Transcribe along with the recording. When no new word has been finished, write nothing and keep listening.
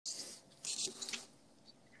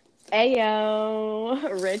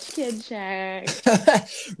Ayo, rich kid check.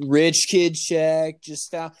 Rich kid check.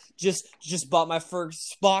 Just bought my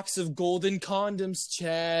first box of golden condoms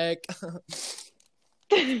check.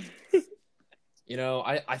 I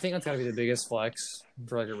think that's gotta be the biggest flex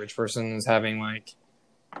for like a rich person is having like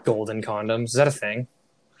golden condoms. Is that a thing?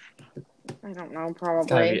 I don't know,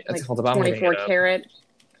 probably it's like called about 24 karat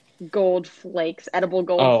gold flakes, edible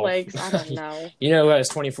gold flakes. I don't know. You know who has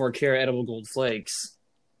 24 karat edible gold flakes?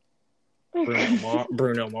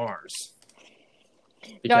 Bruno Mars.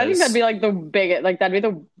 No, I think that'd be like the biggest. Like that'd be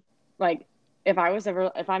the like if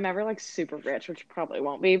I'm ever like super rich, which probably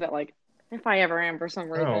won't be, but like if I ever am for some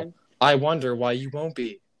reason. I wonder why you won't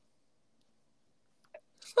be.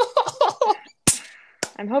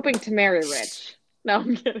 I'm hoping to marry rich. No,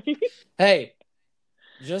 I'm kidding. Hey,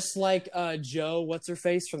 just like Joe, what's her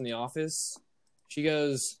face from The Office? She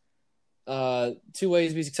goes, 2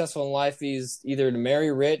 ways to be successful in life is either to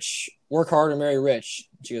marry rich, work hard, or marry rich.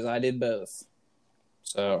 She goes, I did both.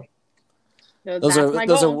 So those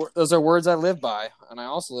are words I live by, and I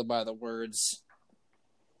also live by the words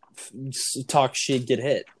talk shit, get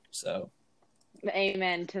hit. So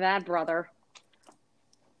amen to that, brother.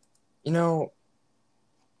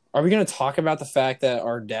 Are we going to talk about the fact that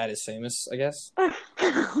our dad is famous, I guess?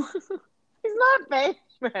 He's not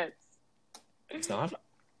famous. It's not?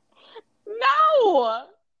 No!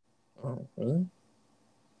 Oh, really?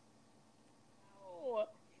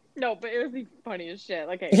 No, but it was the funniest shit.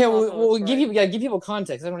 Okay. Yeah, we'll give people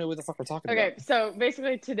context. I don't know what the fuck we're talking about. Okay, so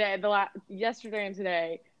basically today, yesterday and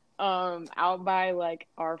today, out by like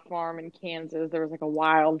our farm in Kansas, there was like a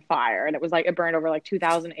wildfire, and it was like it burned over like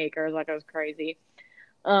 2,000 acres, like it was crazy.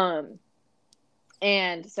 And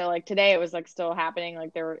so like today it was like still happening,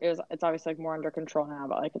 like it's obviously like more under control now,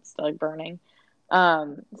 but like it's still like burning.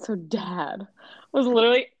 So Dad was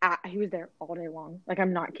literally he was there all day long. Like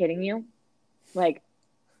I'm not kidding you. Like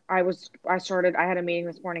I had a meeting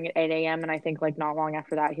this morning at 8 a.m. and I think like not long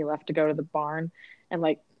after that he left to go to the barn, and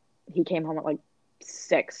like he came home at like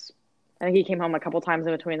 6. I think he came home a couple times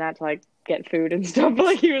in between that to like get food and stuff. But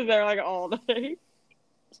like he was there like all day.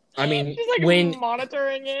 I mean, just like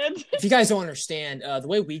monitoring it. If you guys don't understand, the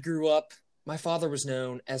way we grew up, my father was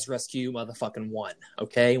known as Rescue Motherfucking 1.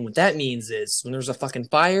 Okay, and what that means is when there's a fucking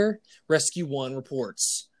fire, Rescue 1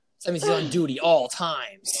 reports. So that means he's on duty all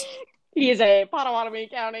times. He is a Potawatomi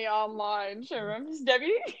County Online Sheriff's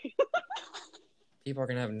deputy. People are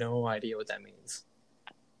gonna have no idea what that means.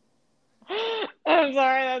 I'm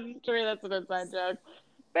sorry, that's true. That's an inside joke.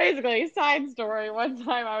 Basically, side story. One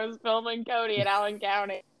time I was filming Cody in Allen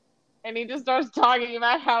County, and he just starts talking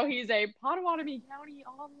about how he's a Potawatomi County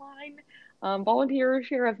Online volunteer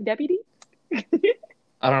sheriff deputy.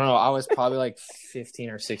 I don't know. I was probably like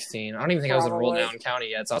 15 or 16. I don't even think I was enrolled in Allen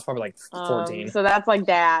County yet, so I was probably like 14. So that's like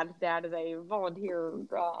Dad. Dad is a volunteer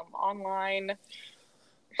online.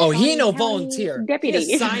 Oh, he ain't no volunteer. Deputy.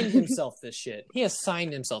 He assigned himself this shit. He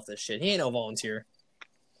ain't no volunteer.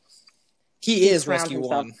 He is Rescue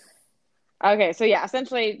 1. Okay, so yeah,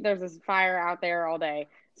 essentially there's this fire out there all day.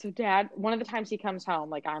 So Dad, one of the times he comes home,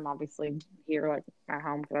 like I'm obviously here, like at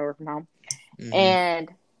home because I work from home, and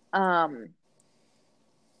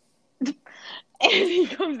he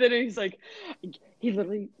comes in and he's like, he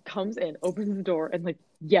literally comes in, opens the door, and like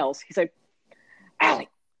yells. He's like, "Allie,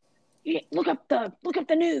 look up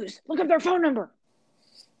the news. Look up their phone number."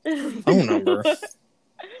 Phone number.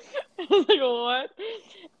 I was like, what?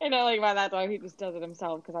 And I like by that time he just does it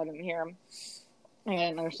himself because I didn't hear him. I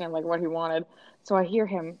didn't understand like what he wanted. So I hear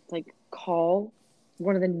him like call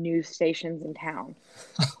one of the news stations in town,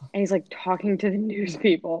 and he's like talking to the news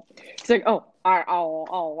people. He's like, I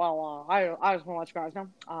just want to let you guys know,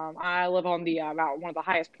 I live on the about one of the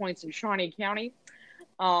highest points in Shawnee County.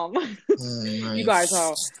 Nice. You guys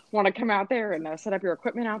want to come out there and set up your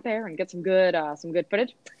equipment out there and get some good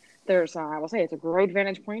footage. There's I will say it's a great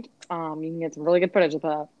vantage point. You can get some really good footage of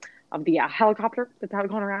the helicopter that's out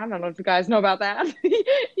going around. I don't know if you guys know about that.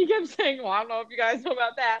 He kept saying, well, I don't know if you guys know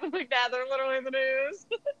about that. I'm like, Dad, they're literally in the news.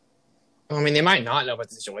 I mean, they might not know about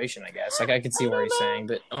the situation, I guess. Like, I could see what he's saying,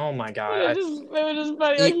 but oh my God. It was just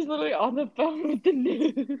funny. Like, he's literally on the phone with the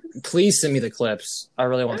news. Please send me the clips. I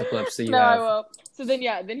really want the clips that you have. No, I will. So then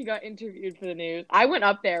he got interviewed for the news. I went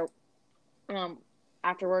up there,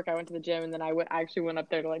 after work. I went to the gym, and then I actually went up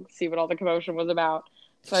there to like see what all the commotion was about.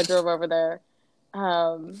 So I drove over there,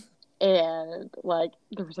 and like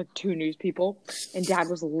there was like 2 news people, and Dad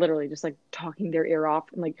was literally just like talking their ear off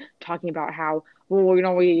and like talking about how, well,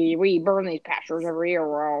 we burn these pastures every year,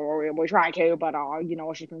 or we try to, but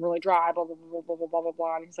it's just been really dry, blah blah blah blah blah blah blah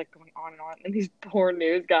blah. And he's like going on, and these poor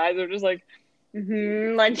news guys are just like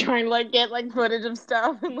Like trying to like get like footage of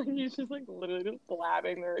stuff, and like he's just like literally just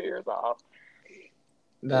blabbing their ears off. It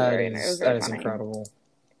was That very is funny. incredible.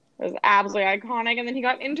 It was absolutely iconic. And then he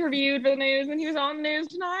got interviewed for the news, and he was on the news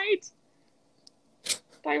tonight.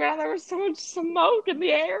 Talking about how there was so much smoke in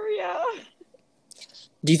the area.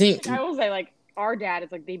 Do you think? Like, I will say, like, our dad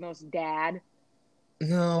is like the most dad.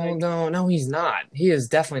 No, Like, no, he's not. He is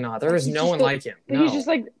definitely not. There is he's no just one like him. but No. he's just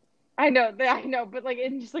like, I know, but like,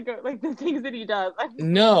 in just like the things that he does. I'm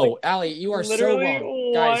No, like, Allie, you are so literally,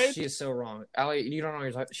 wrong. what? Guys, she is so wrong. Allie, you don't know what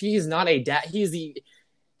you're talking. She is not a dad.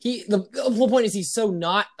 The whole point is he's so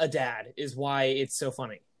not a dad is why it's so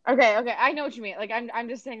funny. Okay, I know what you mean. Like, I'm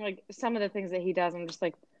just saying, like, some of the things that he does, I'm just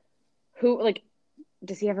like, who, like,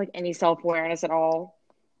 does he have like any self-awareness at all?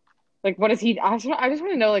 Like, what is he? I just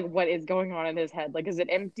want to know, like, what is going on in his head? Like, is it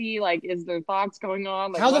empty? Like, is there thoughts going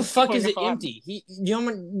on? Like, How the what's fuck going is it on? empty?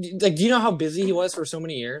 Do you know how busy he was for so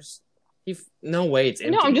many years? No way it's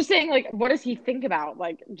empty. No, I'm just saying, like, what does he think about?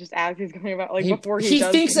 Like, just as he's going about, like, before he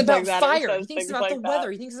does thinks things about like that, fire. He thinks about like the weather.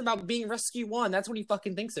 He thinks about being Rescue 1. That's what he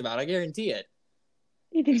fucking thinks about. I guarantee it.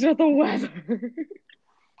 He thinks about the weather.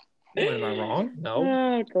 What, am I wrong?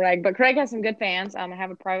 No. Craig. But Craig has some good fans. I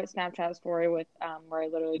have a private Snapchat story with where I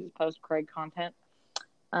literally just post Craig content.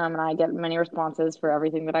 And I get many responses for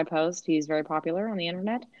everything that I post. He's very popular on the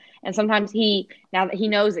internet. And sometimes now that he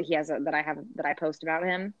knows that that I post about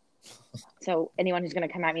him. So anyone who's going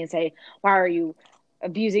to come at me and say, "Why are you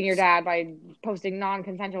abusing your dad by posting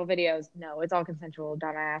non-consensual videos?" No, it's all consensual,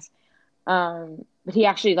 dumbass. But he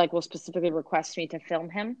actually like will specifically request me to film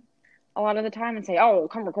him a lot of the time and say, "Oh,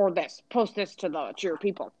 come record this, post this to your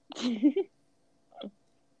people." To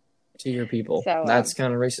your people. So, that's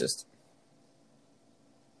kind of racist.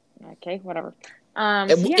 Okay, whatever.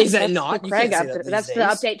 Is that not? Craig, you can't say that that's these the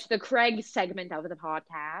days. update to the Craig segment of the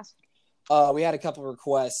podcast. We had a couple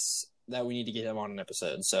requests that we need to get him on an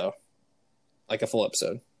episode, so like a full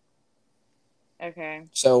episode. Okay.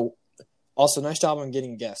 So, also, nice job on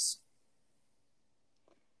getting guests.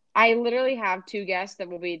 I literally have 2 guests that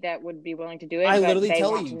would be willing to do it. I but literally they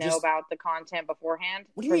tell want you, to know about the content beforehand.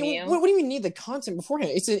 What do you mean? What do you mean need the content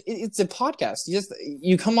beforehand? It's a podcast.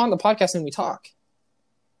 You come on the podcast and we talk.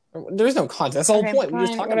 There's no content. That's the whole point. Fine, We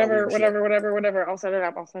just talk whatever, about whatever. I'll set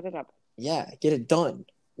it up. Yeah, get it done,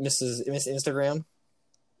 Miss Instagram.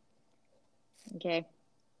 Okay.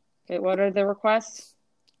 What are the requests?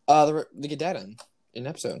 The get that in an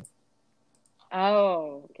episode.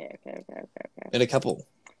 Oh, okay. And a couple.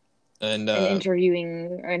 And an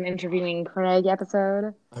interviewing Craig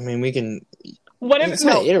episode. I mean, we can. What if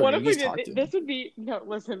we did? This would be no.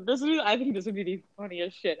 Listen, I think this would be the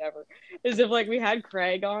funniest shit ever. Is if like we had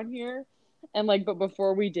Craig on here, and like, but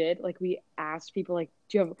before we did, like we asked people like,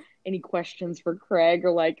 do you have any questions for Craig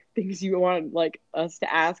or like things you want like us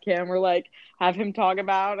to ask him or like have him talk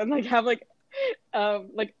about and like have like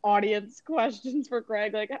audience questions for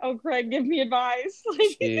Craig, like, oh Craig, give me advice.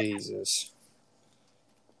 Like, Jesus.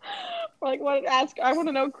 Like, I want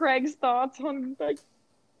to know Craig's thoughts on, like,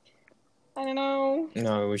 I don't know.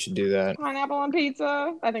 No, we should do that. Pineapple on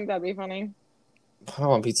pizza. I think that'd be funny.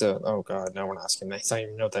 Pineapple on pizza. Oh God, no, we're not asking that. I don't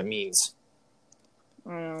even know what that means. I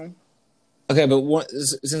don't know. Okay, but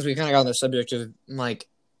since we kind of got on the subject of like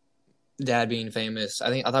dad being famous,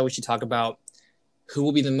 I thought we should talk about who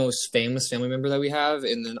will be the most famous family member that we have,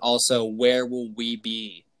 and then also where will we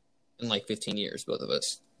be in like 15 years, both of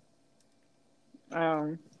us.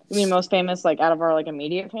 You mean most famous, like, out of our, like,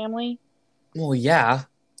 immediate family? Well, yeah.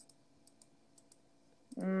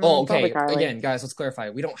 Okay. Kylie. Again, guys, let's clarify.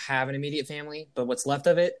 We don't have an immediate family, but what's left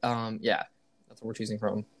of it, yeah, that's what we're choosing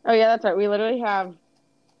from. Oh, yeah, that's right. We literally have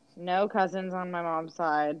no cousins on my mom's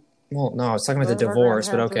side. Well, no, I was talking about the divorce,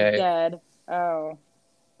 but okay. Dead. Oh.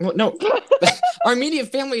 Well, no. Our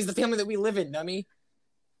immediate family is the family that we live in, dummy.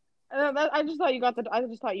 I just thought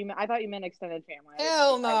you meant extended family.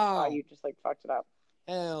 Hell no. I thought you just, like, fucked it up.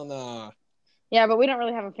 Hell no. Yeah, but we don't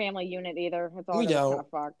really have a family unit either. It's all we don't. Kind of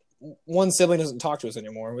fucked. One sibling doesn't talk to us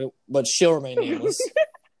anymore, but she'll remain nameless.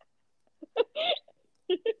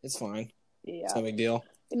 It's fine. Yeah. It's no big deal.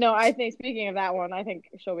 No, I think, speaking of that one, I think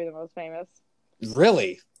she'll be the most famous.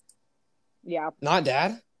 Really? Yeah. Not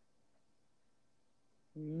Dad?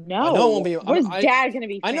 No. I know it won't be. What is Dad going to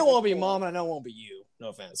be? I know it won't be Mom, and I know it won't be you. No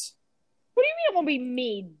offense. What do you mean it won't be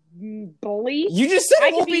me, bully? You just said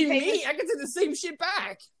it won't be me. I can say the same shit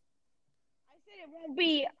back. I said it won't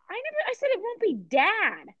be. I said it won't be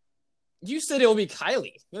Dad. You said it will be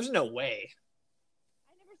Kylie. There's no way.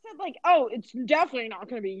 I never said like, oh, it's definitely not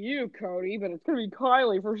going to be you, Cody, but it's going to be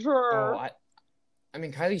Kylie for sure. Oh, I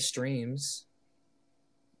mean, Kylie streams.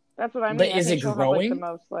 That's what I mean. But is it growing? Have, like, the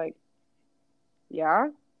most, like, yeah.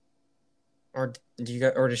 Or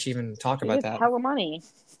or does she even talk She about gets that? hella money.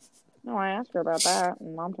 No, I asked her about that,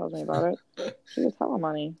 and Mom tells me about it. She gets hella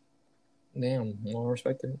money. Damn, well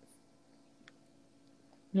respected.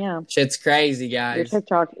 Yeah. Shit's crazy, guys.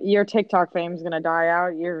 Your TikTok fame's gonna die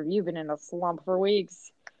out. You've been in a slump for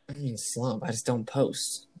weeks. I mean, slump. I just don't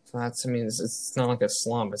post. So it's not like a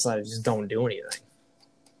slump. It's like I just don't do anything.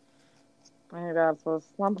 I got so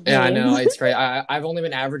slump. Yeah, I know. It's crazy. I've only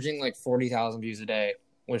been averaging like 40,000 views a day,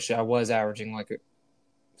 which I was averaging like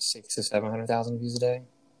 600,000 to 700,000 views a day.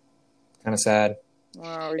 Kind of sad.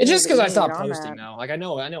 Wow, It's just because I stopped posting now. Like I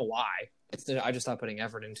know why. I just stopped putting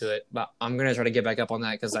effort into it. But I'm gonna try to get back up on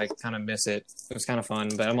that because I kind of miss it. It was kind of fun,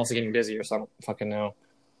 but I'm also getting busier, so I don't fucking know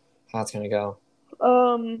how it's gonna go.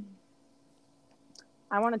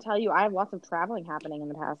 I want to tell you, I have lots of traveling happening in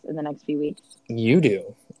the next few weeks. You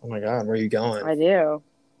do? Oh my god, where are you going? I do.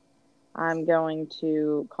 I'm going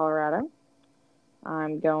to Colorado.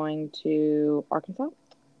 I'm going to Arkansas.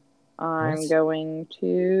 I'm going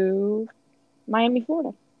to Miami,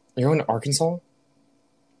 Florida. You're going to Arkansas?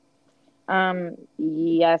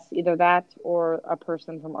 Yes, either that or a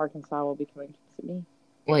person from Arkansas will be coming to visit me.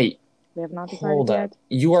 Wait. We have not decided Hold up. yet.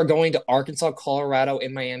 You are going to Arkansas, Colorado,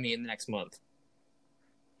 and Miami in the next month?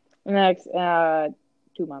 In the next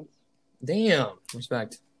 2 months. Damn.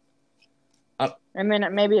 Respect. And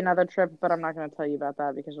then maybe another trip, but I'm not going to tell you about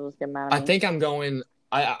that because you'll just get mad at me. I think I'm going...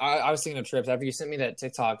 I was thinking of trips. After you sent me that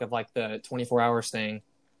TikTok of like the 24 hours thing.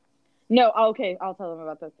 No, okay. I'll tell them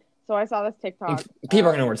about this. So I saw this TikTok. People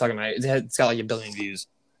are going to know what we're talking about. It's got like 1 billion views.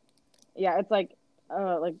 Yeah, it's like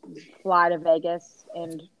fly to Vegas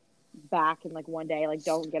and back in like one day. Like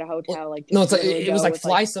don't get a hotel. Like no, it's like it was like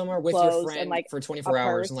fly somewhere with your friend and, like, for 24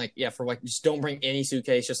 hours and like for like just don't bring any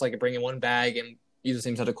suitcase. Just like bring in one bag and use the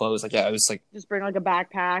same set of clothes. Like it was like just bring like a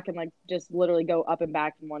backpack and like just literally go up and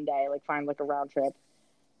back in one day. Like find like a round trip.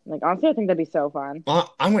 Like honestly, I think that'd be so fun.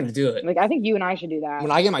 I'm going to do it. Like I think you and I should do that.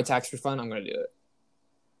 When I get my tax refund, I'm going to do it.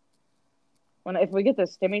 If we get the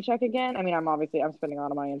stimmy check again, I mean, I'm spending a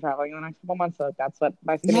lot of money on traveling in the next couple months, so that's what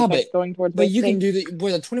my stimmy check's going towards. But you can do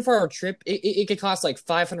with a 24-hour trip. It could cost like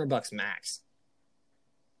 $500 max.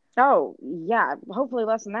 Oh yeah, hopefully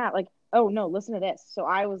less than that. Like, oh no, listen to this. So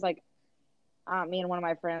I was like, me and one of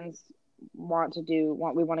my friends we want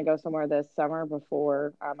to go somewhere this summer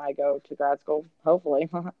before I go to grad school, hopefully.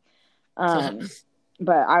 But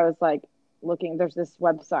I was like looking. There's this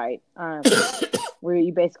website. Where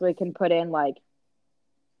you basically can put in like,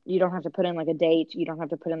 you don't have to put in like a date, you don't have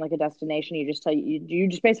to put in like a destination. You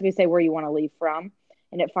just basically say where you want to leave from,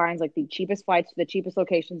 and it finds like the cheapest flights to the cheapest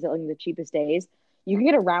locations at like the cheapest days. You can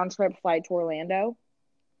get a round trip flight to Orlando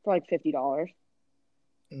for like $50.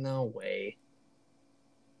 No way.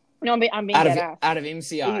 No, I'm being dead ass. Out of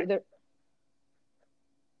MCI.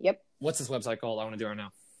 Yep. What's this website called? I want to do it right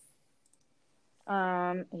now.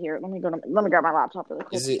 Here, let me grab my laptop really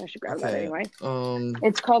quick. I should grab that anyway.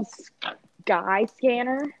 It's called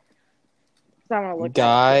Skyscanner. So I want to look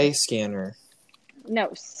Skyscanner. No,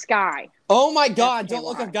 Sky. Oh my god, don't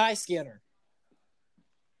look up Skyscanner.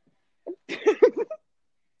 Why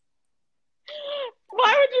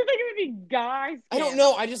would you think it would be Skyscanner? I don't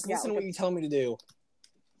know. I just listen to what you tell me to do.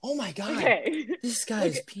 Oh my god. Okay. This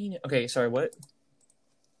guy's peanut. Okay, sorry, what?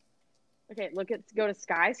 Okay, go to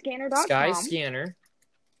skyscanner.com. Skyscanner.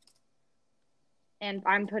 And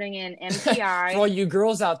I'm putting in MPI. For all you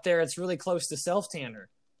girls out there, it's really close to Self-Tanner.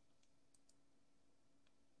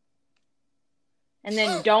 And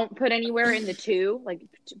then don't put anywhere in the two,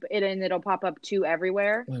 and it'll pop up two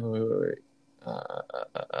everywhere. Wait.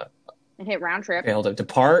 And hit round trip. Okay, hold up.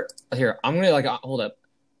 Depart. Here, I'm gonna hold up.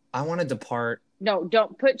 I want to depart. No,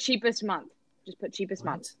 don't put cheapest month. Just put cheapest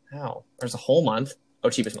month. How? There's a whole month. Oh,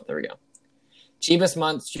 cheapest month. There we go. Cheapest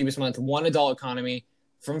month. One adult economy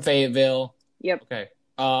from Fayetteville. Yep. Okay.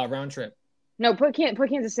 Round trip. No, put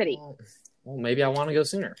Kansas City. Well, maybe I want to go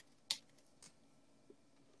sooner.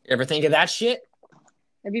 You ever think of that shit?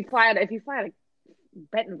 If you fly to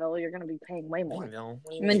Bentonville, you're going to be paying way more.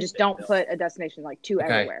 And then just don't put a destination like two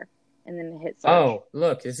everywhere. And then hit search. Oh,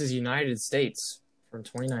 look, this is United States for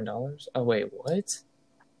 $29. Oh, wait, what?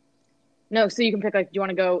 No, so you can pick do you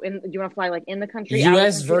want to fly like in the country?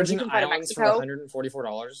 U.S. Virgin Islands for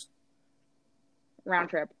 $144. Round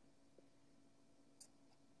trip.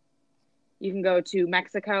 You can go to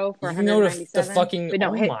Mexico for $197. You know the fucking...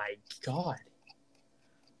 my God.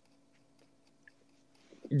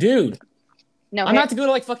 Dude. No, I'm about to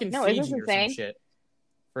go to fucking Fiji or some shit.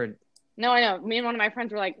 No, I know. Me and one of my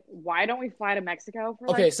friends were like, why don't we fly to Mexico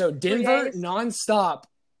for so Denver nonstop,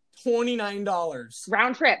 $29.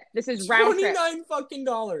 Round trip. This is round trip. $29 fucking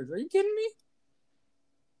dollars. Are you kidding me?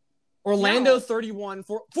 Orlando No. 31,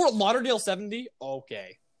 Fort Lauderdale 70.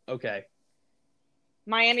 Okay.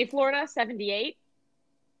 Miami, Florida, 78.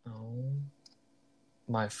 Oh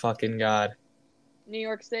my fucking god. New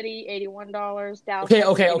York City, $81. Dallas, Okay.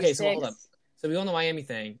 Texas, So hold up. 86. So we go on the Miami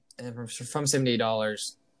thing, and then from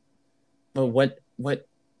 $78. But what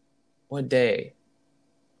day?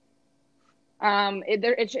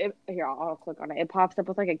 Here, I'll click on it. It pops up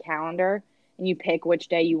with like a calendar, and you pick which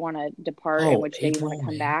day you want to depart and which day you want to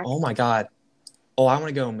come back. Oh my god. Oh, I want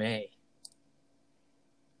to go May.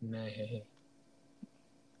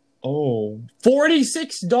 Oh,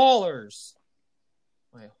 $46.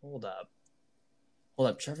 Wait, hold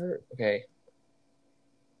up, Trevor. Okay.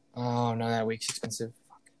 Oh no, that week's expensive.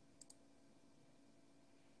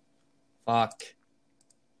 Fuck.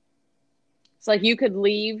 So like you could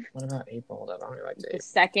leave What about April? Hold up, I don't know the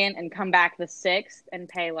 2nd and come back the 6th and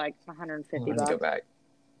pay like $150. Let me go back.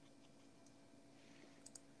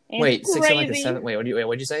 It's Wait, 6th and like the crazy. 7th.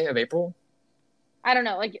 What'd you say of April? I don't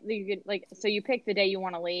know. Like you could so you pick the day you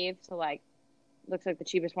want to leave. So like, looks like the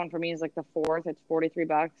cheapest one for me is like the 4th. It's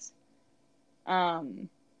 $43. And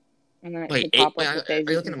then it should pop up the days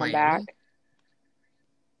you can come back.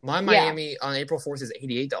 My Miami on April 4th is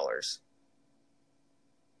 $88.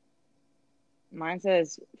 Mine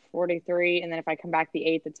says 43, and then if I come back the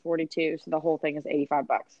 8th, it's 42. So the whole thing is $85.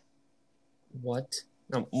 What?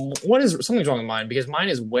 No, something's wrong with mine because mine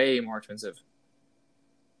is way more expensive.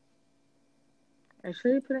 Are you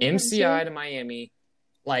sure you put it MCI to Miami,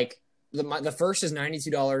 like the first is $92,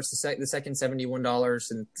 the second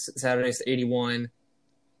 $71, and Saturday's $81.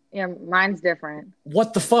 Yeah, mine's different.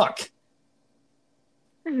 What the fuck?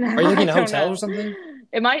 No, are you looking at I don't hotels know. or something?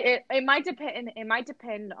 It might depend. It might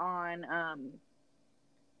depend on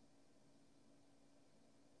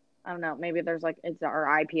I don't know. Maybe there's like it's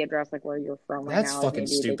our IP address, like where you're from right now. That's fucking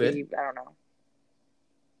stupid. I don't know.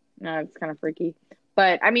 No, it's kind of freaky.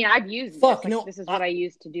 But I mean, I've used Fuck this. no. This is what I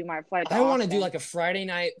use to do my flight. I want to do like a Friday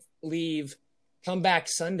night leave, come back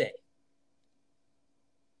Sunday.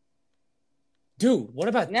 Dude, what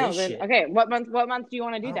about this shit? Okay, what month do you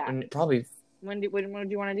want to do that? Probably. When do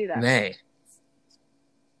you want to do that? May.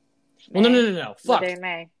 Well, no. Fuck. Day in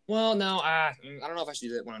May. Well, no, I don't know if I should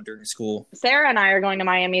do that when I'm during school. Sarah and I are going to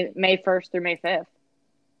Miami May 1st through May 5th.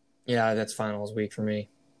 Yeah, that's finals week for me.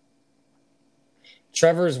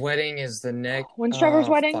 Trevor's wedding is the next. When's Trevor's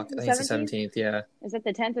wedding? Fuck, I think it's the 17th, yeah. Is it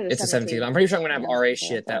the 10th or the 17th? It's the 17th. I'm pretty sure I'm going to have RA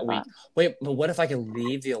shit that week. Wait, but what if I could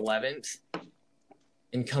leave the 11th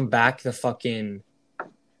and come back the fucking...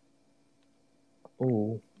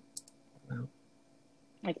 Ooh.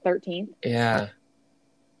 Like 13th? Yeah.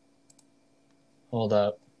 Hold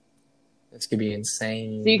up. This could be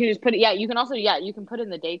insane. So you can just put it, you can also, you can put in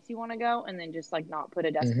the dates you want to go and then just like not put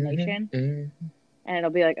a destination. And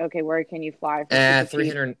it'll be like, okay, where can you fly?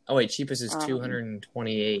 300. Oh, wait, cheapest is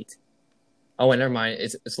 228. Oh, wait, never mind.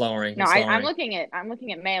 It's lowering. No, I'm looking at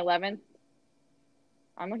May 11th.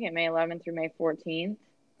 I'm looking at May 11th through May 14th.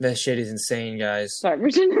 That shit is insane, guys. Sorry,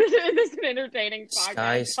 this is an entertaining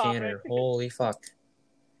podcast. Skyscanner. Holy fuck.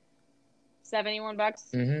 $71.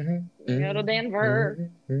 Go to Denver.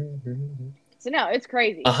 So no, it's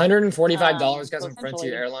crazy. $145 guys on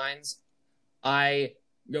Frontier Airlines. I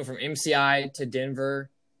go from MCI to Denver.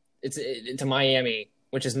 It's to Miami,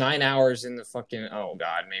 which is 9 hours in the fucking. Oh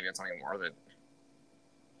god, maybe it's not even worth it.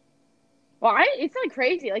 Well, it's like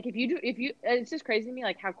crazy. Like if you, it's just crazy to me,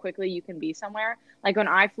 like how quickly you can be somewhere. Like when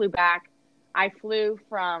I flew back, when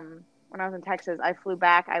I was in Texas, I flew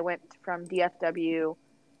back. I went from DFW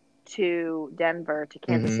to Denver to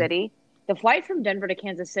Kansas City. The flight from Denver to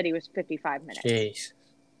Kansas City was 55 minutes. Jeez.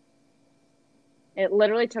 It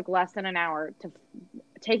literally took less than an hour to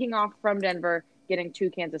taking off from Denver, getting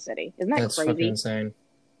to Kansas City. Isn't that crazy? That's fucking insane.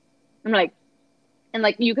 I'm like, and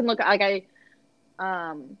like you can look like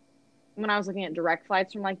when I was looking at direct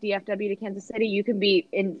flights from like DFW to Kansas City, you can be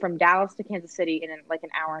from Dallas to Kansas City in like an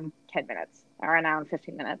hour and 10 minutes, or an hour and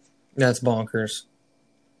 15 minutes. That's bonkers.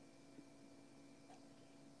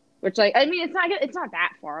 Which, like, I mean, it's not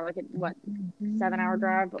that far. Like, 7-hour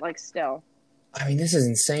drive, but like, still. I mean, this is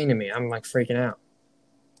insane to me. I'm like freaking out.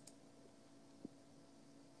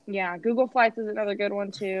 Yeah, Google Flights is another good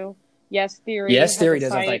one too. Yes Theory. Yes Theory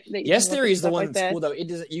does have like. Yes Theory is the one that's cool though. It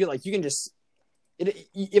does. You can just.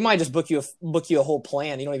 It might just book you a whole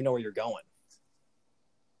plan. You don't even know where you're going.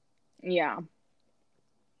 Yeah.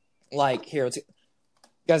 Like here,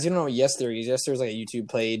 guys. You don't know what Yes Theory is. Yes Theory is like a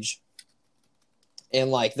YouTube page. And,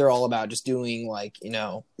 like, they're all about just doing, like,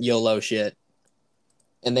 YOLO shit.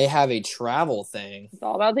 And they have a travel thing. It's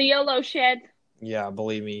all about the YOLO shit. Yeah,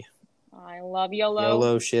 believe me. I love YOLO.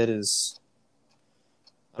 YOLO shit is...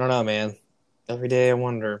 I don't know, man. Every day I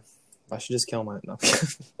wonder. I should just kill my. No.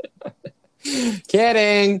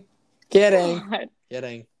 Kidding. God.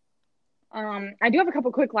 Kidding. I do have a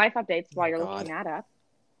couple quick life updates while you're God. looking that up.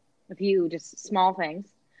 A few just small things.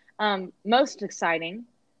 Most exciting.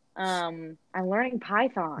 I'm learning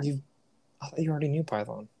Python. I thought you already knew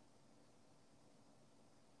Python.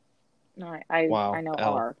 No, Wow. I know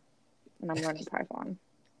L. R, and I'm learning Python.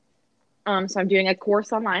 So I'm doing a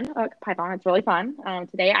course online about Python. It's really fun.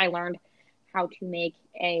 Today I learned how to make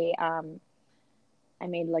I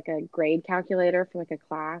made like a grade calculator for like a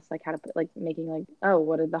class, like how to put making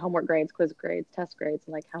what are the homework grades, quiz grades, test grades,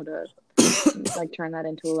 and like how to like turn that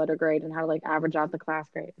into a letter grade and how to like average out the class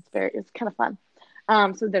grade. It's kind of fun.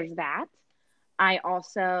 So there's that. I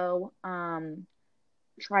also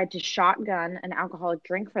tried to shotgun an alcoholic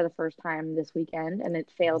drink for the first time this weekend, and it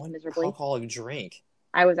failed miserably. Alcoholic drink?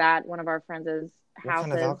 I was at one of our friends' houses. What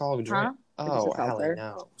kind of alcoholic drink? Huh? Oh, Allie,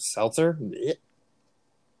 no. Seltzer?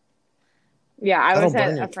 Yeah, I That'll was burn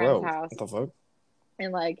at your a friend's throat. house. What the fuck?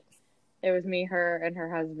 And like, it was me, her, and her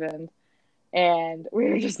husband. And we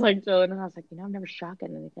were just like chilling. And I was like, I've never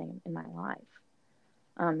shotgunned anything in my life.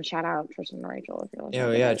 Shout out Tristan and Rachel if you're listening.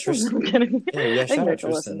 Oh, yeah, Tristan. I'm kidding. Yeah, shout out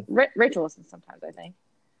Tristan. Rachel listens sometimes, I think.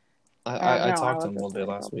 I talked to him a little bit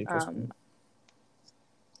last week. I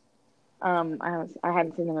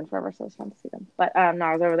hadn't seen them in forever, so it was fun to see them. But no,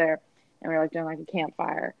 I was over there, and we were like doing like a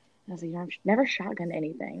campfire. And I was like, I've never shotgunned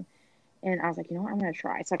anything. And I was like, I'm gonna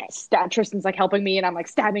try. So like, Tristan's like helping me, and I'm like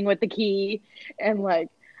stabbing with the key, and like,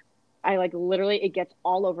 I like literally it gets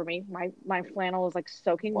all over me. My flannel is like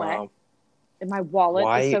soaking wet, and my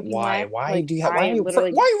wallet is soaking wet. Why are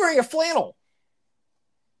you wearing a flannel?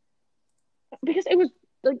 Because it was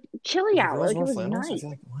like chilly out. Like it was nice.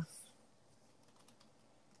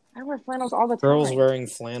 I wear flannels all the time. Girls wearing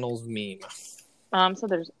flannels meme. So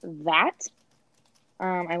there's that.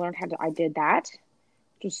 I did that,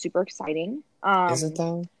 which was super exciting. Is it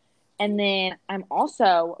though? And then I'm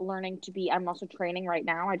also training right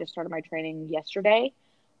now. I just started my training yesterday.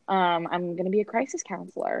 I'm going to be a crisis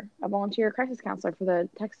counselor, a volunteer crisis counselor for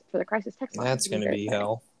the crisis text line. That's going to be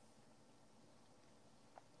hell.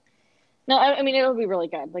 No, I mean, it'll be really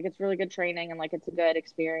good. Like, it's really good training and like, it's a good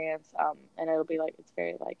experience. And it'll be like, it's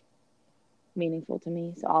very like meaningful to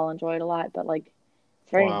me. So I'll enjoy it a lot, but like,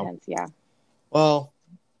 it's very intense. Yeah. Well,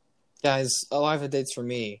 guys, a live updates for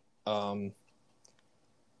me. I'm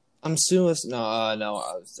suing. No,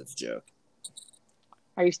 it's a joke.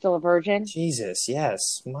 Are you still a virgin? Jesus,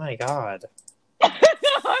 yes. My God.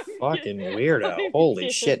 Fucking weirdo. Holy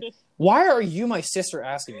shit. Why are you, my sister,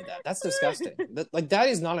 asking me that? That's disgusting. That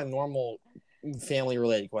is not a normal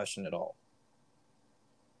family-related question at all.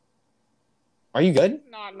 Are you good?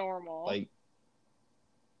 Not normal. Like,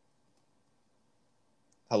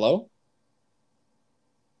 hello?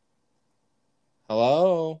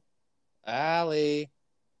 Hello? Allie?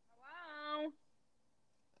 Hello?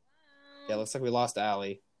 Yeah, looks like we lost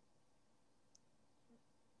Allie.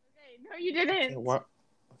 Okay, no, you didn't.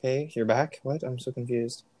 Okay, you're back? What? I'm so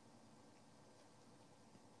confused.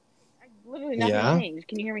 Literally nothing changed.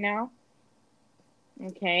 Can you hear me now?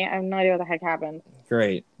 Okay, I have no idea what the heck happened.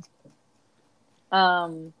 Great.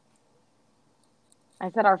 I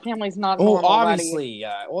said our family's not normal. Oh, obviously,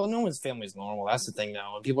 yeah. Well, no one's family's normal. That's the thing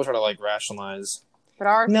now. When people try to like rationalize. But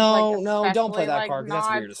ours no, like, don't play that card because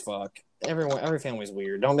that's weird as fuck. Every family's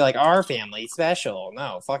weird. Don't be like our family special.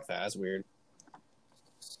 No, fuck that. That's weird.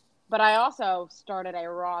 But I also started a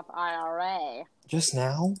Roth IRA. Just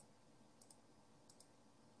now?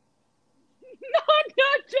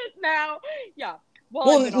 Not just now. Yeah.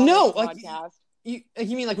 Well no, like you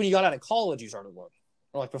mean like when you got out of college you started work,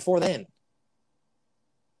 or like before then?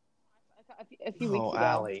 A few weeks ago.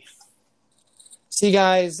 Allie. See,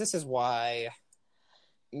 guys, this is why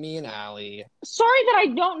me and Allie. Sorry that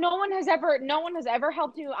no one has ever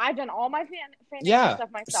helped you. I've done all my financial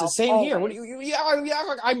stuff myself. It's the same always. Here. What do you?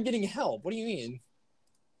 I'm getting help. What do you mean?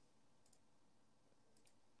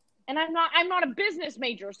 And I'm not a business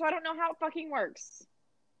major, so I don't know how it fucking works.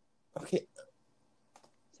 Okay.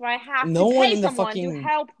 So I have to pay someone to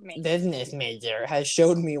help me. Business major has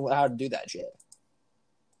showed me how to do that shit.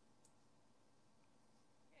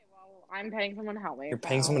 Okay, well, I'm paying someone to help me. You're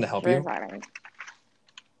paying someone to help you?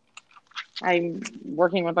 I'm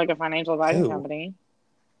working with like a financial advising company.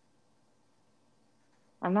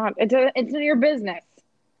 I'm not. It's in your business.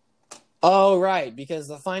 Oh, right, because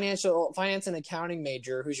the finance and accounting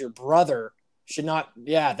major, who's your brother, should not.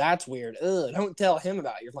 Yeah, that's weird. Ugh, don't tell him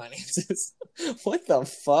about your finances. What the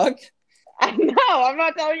fuck? I know. I'm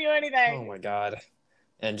not telling you anything. Oh my god!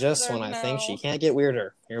 And just when I think she can't get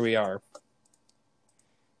weirder, here we are.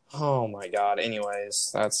 Oh my god.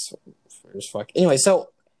 Anyways, that's weird as fuck. Anyway, so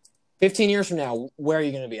 15 years from now, where are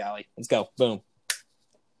you going to be, Allie? Let's go. Boom.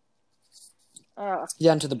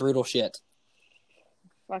 Yeah, into the brutal shit.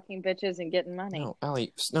 Fucking bitches and getting money. No,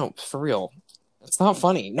 Allie, no, for real. It's not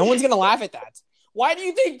funny. No one's going to laugh at that. Why do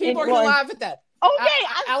you think people are going to laugh at that? Okay,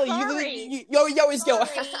 I'm Allie, sorry. you always go,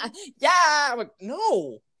 yeah. I'm like,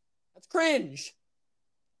 no, that's cringe.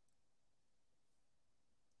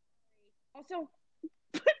 Also,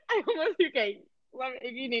 I almost, okay,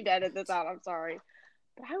 if you need to edit this out, I'm sorry.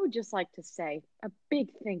 But I would just like to say a big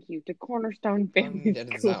thank you to Cornerstone Family Edit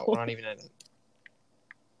this out. School. We're not even editing.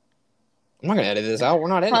 I'm not going to edit this out. We're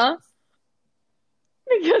not editing. Huh?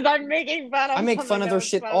 Because I'm making fun of I make fun of their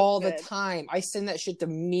shit all the posted. time. I send that shit to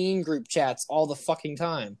mean group chats all the fucking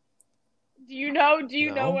time. Do you know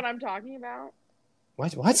No. what I'm talking about?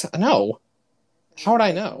 What? No. How would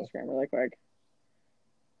I know? Really quick.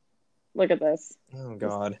 Look at this. Oh,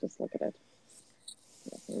 God. Just look at it.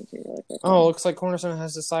 Really quick. Oh, looks like Cornerstone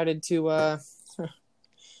has decided to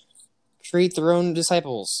treat their own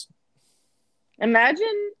disciples.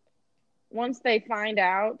 Imagine once they find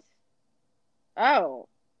out. Oh,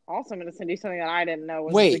 also I'm going to send you something that I didn't know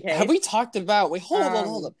was the case. Have we talked about... Wait,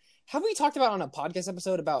 hold up. Have we talked about on a podcast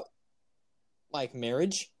episode about, like,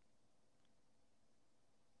 marriage?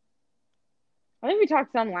 I think we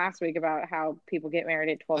talked some last week about how people get married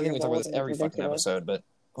at 12 years old. I think we talk about this every fucking episode, but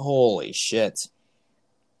holy shit.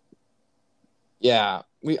 Yeah,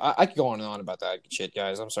 I could go on and on about that shit,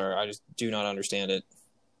 guys. I'm sorry. I just do not understand it.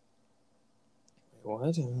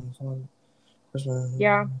 What?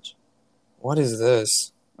 Yeah. What is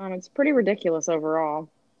this? It's pretty ridiculous overall.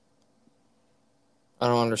 I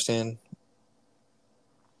don't understand.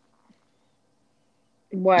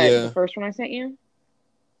 What? Yeah. The first one I sent you?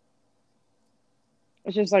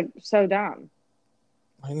 It's just like so dumb.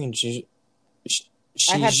 I mean, she's just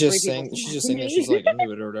saying that she's like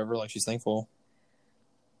into it or whatever, like she's thankful.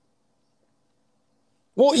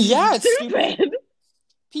 Well, yeah, it's stupid.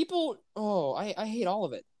 People, I hate all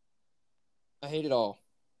of it. I hate it all.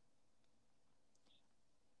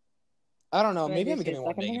 I don't know. Maybe I'm becoming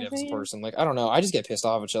more negative as a person. Like, I don't know. I just get pissed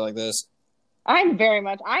off at shit like this. I'm very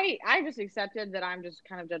much. I just accepted that I'm just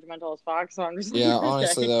kind of judgmental as fuck. So I'm just. Yeah,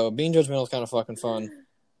 honestly though, being judgmental is kind of fucking fun.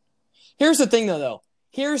 Here's the thing, though.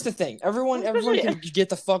 Here's the thing. Everyone can get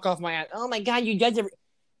the fuck off my ass. Oh my god, you judge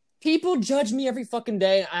people judge me every fucking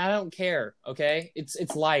day. I don't care. Okay,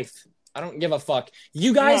 it's life. I don't give a fuck.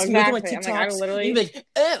 You guys look at my TikToks. You're like,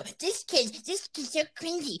 oh, this kid's so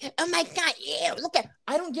cringy. Oh my god, ew, look at.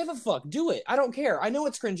 I don't give a fuck. Do it. I don't care. I know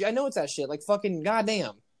it's cringy. I know it's that shit. Like fucking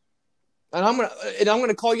goddamn. And I'm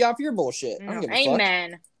gonna call you out for your bullshit. I don't give a fuck.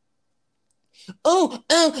 Amen. Oh,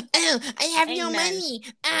 I have no money,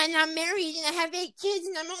 and I'm married, and I have 8 kids,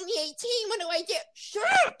 and I'm only 18. What do I do? Shut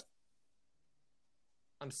up!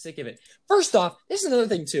 I'm sick of it. First off, this is another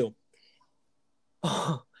thing, too.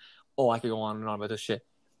 Oh, I could go on and on about this shit.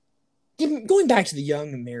 Going back to the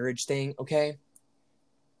young marriage thing, okay?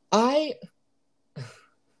 I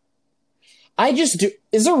just do.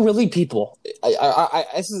 Is there really people?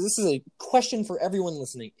 This is a question for everyone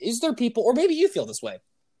listening. Is there people, or maybe you feel this way?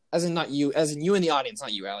 As in you in the audience,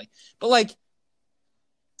 not you, Allie. But, like,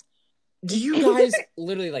 do you guys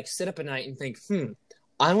literally, like, sit up at night and think,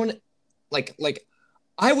 I want to, like,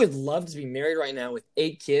 I would love to be married right now with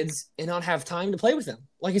 8 kids and not have time to play with them.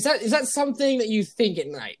 Like, is that something that you think at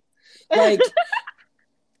night? Like,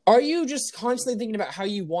 are you just constantly thinking about how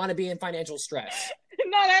you want to be in financial stress?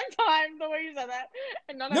 Not have time, the way you said that.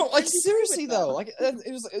 And no, like, seriously, though. Like,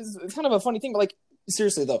 it was kind of a funny thing, but, like,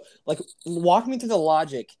 seriously though, like walk me through the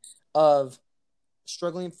logic of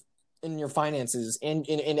struggling in your finances and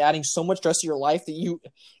adding so much stress to your life that you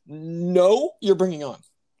know you're bringing on.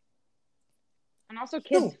 And also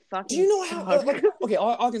kids fucking. Do you know how? Okay,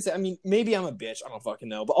 all I can say. I mean, maybe I'm a bitch. I don't fucking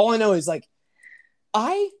know, but all I know is like,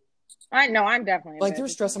 I know I'm definitely like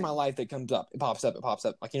there's stress in my life that comes up. It pops up.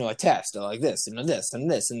 Like a test, like this and this and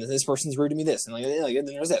this, and this person's rude to me. This and like and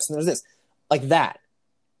there's this and there's this, like that.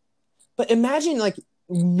 But imagine, like,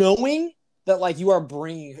 knowing that, like, you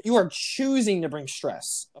are choosing to bring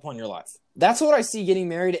stress upon your life. That's what I see getting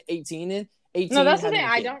married at 18. No, that's the thing.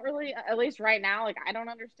 I don't really, at least right now, like, I don't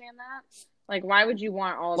understand that. Like, why would you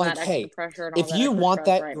want all of that extra pressure and all that? If you want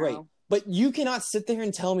that, great. But you cannot sit there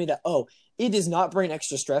and tell me that, it does not bring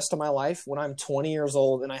extra stress to my life when I'm 20 years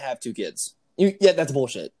old and I have 2 kids. Yeah, that's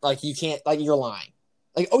bullshit. Like, you can't, like, you're lying.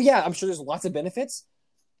 Like, oh, yeah, I'm sure there's lots of benefits.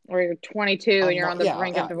 Or you're 22 and you're on the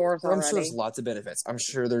brink of divorce already. I'm sure there's lots of benefits. I'm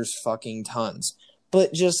sure there's fucking tons.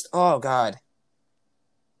 But just, oh, God.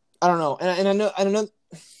 I don't know. And I know.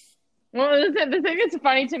 Well, the thing that's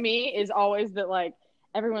funny to me is always that, like,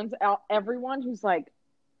 everyone who's, like,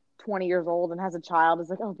 20 years old and has a child is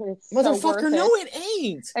like, oh, but it's so Motherfucker, worth it. no, it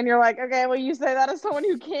ain't. And you're like, okay, well, you say that as someone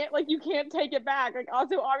who can't, like, you can't take it back. Like,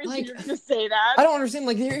 also, obviously, Like, you're going to say that. I don't understand.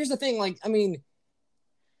 Like, here's the thing. Like, I mean,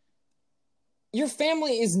 your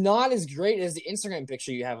family is not as great as the Instagram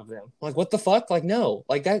picture you have of them. Like, what the fuck? Like, no.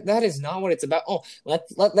 Like, that is not what it's about. Oh,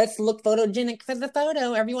 let's look photogenic for the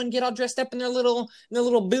photo. Everyone get all dressed up in their little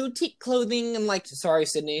boutique clothing. And, like, sorry,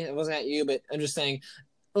 Sydney, it wasn't at you, but I'm just saying,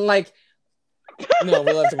 like, no,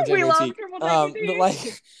 we love Triple J We love boutique. Triple J boutique. But, like,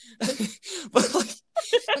 but, like,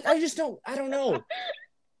 I don't know.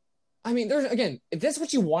 I mean, there's, again, if that's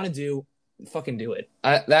what you want to do, fucking do it.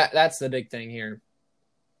 That's the big thing here.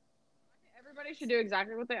 Everybody should do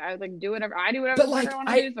exactly what I like. Do whatever I do. Whatever. But like, want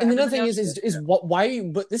to do, and another thing is what? Why are you?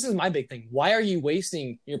 But this is my big thing. Why are you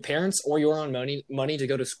wasting your parents or your own money to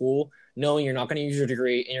go to school, knowing you're not going to use your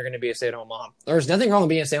degree and you're going to be a stay-at-home mom? There's nothing wrong with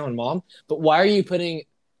being a stay-at-home mom, but why are you putting?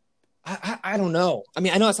 I don't know. I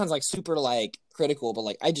mean, I know it sounds like super like critical, but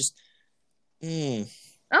like I just.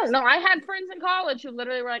 Oh no! I had friends in college who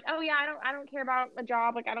literally were like, "Oh yeah, I don't care about a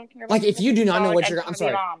job. Like I don't care about." Like if you do not know what you're, I'm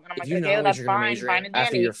sorry. If you know what you're going to major in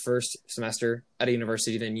after your first semester at a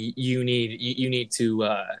university, then you need to you need to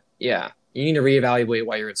reevaluate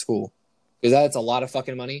while you're at school, because that's a lot of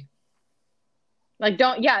fucking money. Like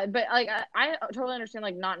but like I totally understand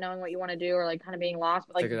like not knowing what you want to do or like kind of being lost,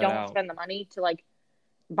 but like don't spend the money to like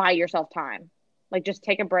buy yourself time. Like just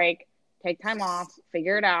take a break, take time off,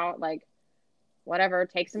 figure it out, like. Whatever,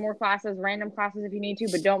 take some more classes, random classes if you need to,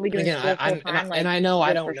 but don't be doing again. school full time. And I know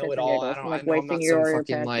I don't know it all. I know I'm not some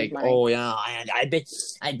fucking like, oh yeah, I've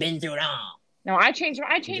been through it all. No, I changed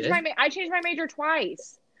my major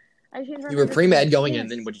twice. You were pre-med going in,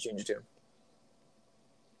 then what'd you change it to?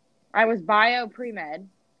 I was bio pre-med,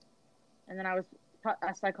 and then I was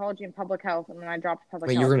psychology and public health, and then I dropped public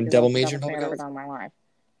health. Wait, you were going to double major in public health? In my life.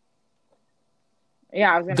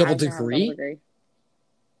 Yeah, I was going to double degree.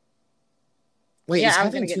 Wait, is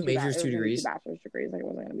having two majors 2 degrees? 2 bachelor's degrees. Like it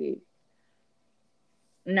wasn't going to be.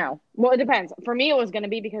 No, well, it depends. For me, it was going to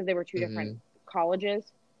be because they were 2 different colleges.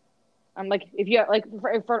 Like if you like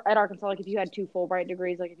for at Arkansas, like if you had 2 Fulbright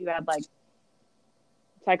degrees, like if you had like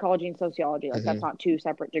psychology and sociology, like that's not 2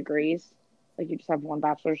 separate degrees. Like you just have 1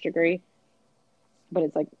 bachelor's degree, but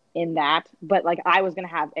it's like in that. But like I was going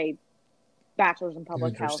to have a bachelor's in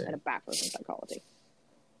public health and a bachelor's in psychology.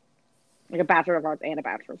 Like a Bachelor of Arts and a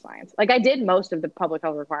Bachelor of Science. Like I did most of the public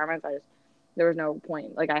health requirements. There was no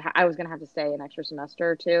point. Like I was gonna have to stay an extra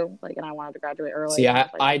semester or 2. Like, and I wanted to graduate early. See,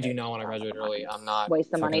 I do not want to graduate early. I'm not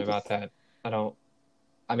waste the money about that. I don't.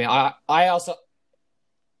 I mean, I also.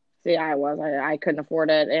 See, I couldn't afford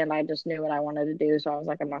it, and I just knew what I wanted to do, so I was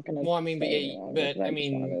like, I'm not gonna. Well, I mean, but I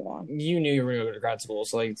mean, you knew you were gonna go to grad school,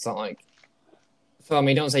 so like it's not like. So I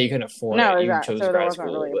mean, don't say you couldn't afford it. No, exactly. You chose grad school,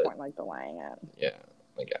 really a point like delaying it. Yeah,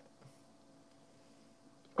 like yeah.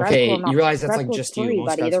 Okay, you realize that's like just you.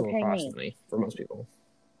 Most grad school approximately for most people.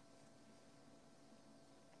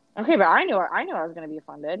 Okay, but I knew I was going to be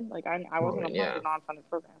funded. Like I wasn't applying to non-funded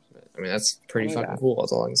programs. I mean, that's pretty fucking cool.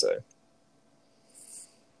 That's all I can say.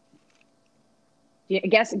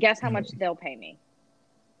 Guess how much they'll pay me.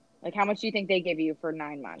 Like, how much do you think they give you for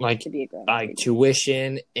 9 months to be a grad? Like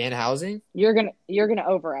tuition and housing? You're gonna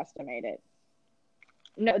overestimate it.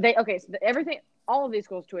 No, so everything, all of these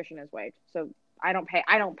schools' tuition is waived. So I don't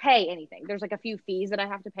pay anything. There's like a few fees that I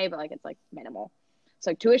have to pay, but like it's like minimal.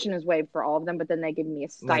 So tuition is waived for all of them, but then they give me a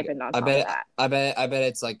stipend on top of that. I bet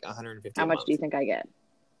it's like $150. How much do you think I get?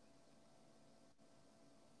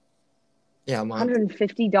 Yeah,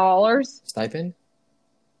 $150 stipend.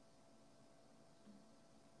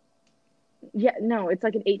 Yeah, no, it's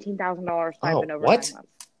like an $18,000 stipend over 9 months.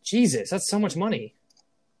 Jesus, that's so much money.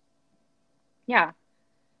 Yeah.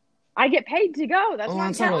 I get paid to go. That's why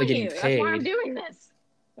I'm telling you. Paid. That's why I'm doing this.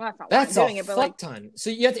 Well, that's not why I'm doing it, but like ton. So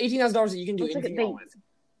you have $18,000 that you can do anything you want with.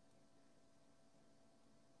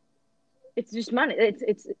 It's just money.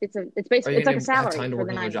 It's basically it's like a salary time to for work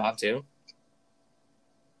the 9 months. Job too.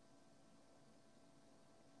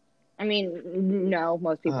 I mean, no,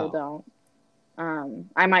 most people don't.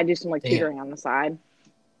 I might do some like tutoring on the side,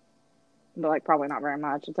 but like probably not very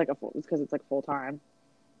much. It's because it's like full time.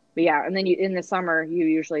 But yeah, and then in the summer you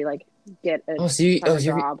usually like get a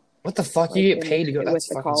job. What the fuck? Like, you get paid to go?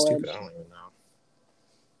 That's fucking stupid. I don't even know.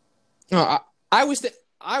 No, I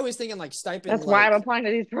was thinking like stipend. That's why I'm applying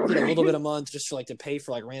to these programs. A little bit a month just for like to pay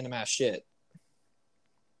for like random ass shit.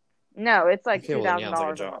 No, it's like $2,000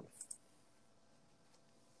 like a job.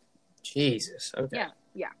 Jesus. Okay.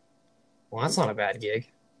 Yeah. Well, that's not a bad gig.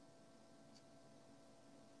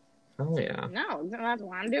 Oh yeah. No, that's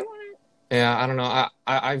why I'm doing it. Yeah, I don't know.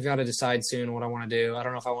 I've got to decide soon what I want to do. I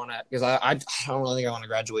don't know if I want to, because I don't really think I want to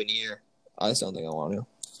graduate in a year. I just don't think I want to.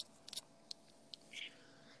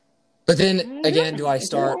 But then again, do I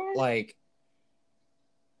start like?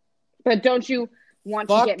 But don't you want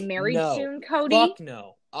to get married no. soon, Cody? Fuck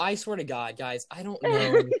no. I swear to God, guys, I don't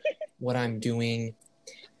know what I'm doing.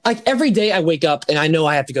 Like every day I wake up and I know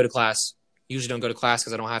I have to go to class. Usually don't go to class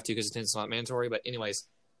because I don't have to because it's not mandatory. But anyways,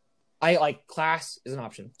 I like class is an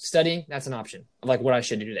option. Studying, that's an option. Of like what I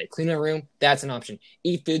should do today. Clean my room, that's an option.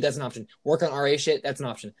 Eat food, that's an option. Work on RA shit, that's an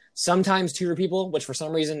option. Sometimes tutor people, which for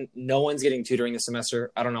some reason no one's getting tutoring this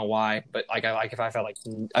semester. I don't know why, but like if I felt like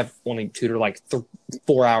I've only tutored like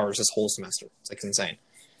 4 hours this whole semester. It's like insane.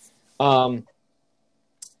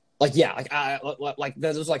 Like yeah, like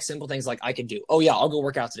those like simple things like I could do. Oh yeah, I'll go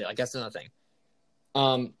work out today. Like that's another thing.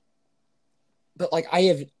 But like I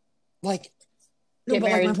have like. No, Get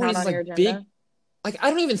but like married my is point not is on your like agenda. big. Like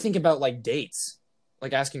I don't even think about like dates,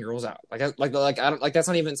 like asking girls out. Like I don't like that's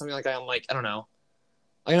not even something like I'm like I don't know.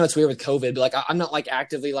 I know it's weird with COVID, but like I'm not like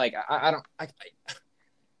actively like I don't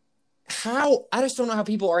how I just don't know how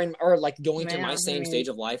people are like going through my same stage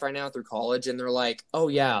of life right now through college, and they're like, oh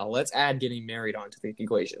yeah, let's add getting married onto the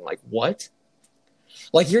equation. Like what?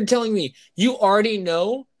 Like you're telling me you already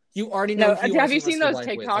know. You already know. No, have you seen those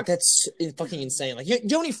TikToks? Like, that's fucking insane. Like, you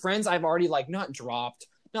know how many friends I've already like not dropped,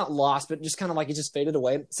 not lost, but just kind of like it just faded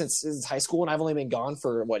away since high school, and I've only been gone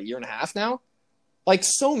for what, a year and a half now. Like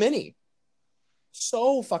so many,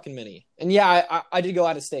 so fucking many. And yeah, I did go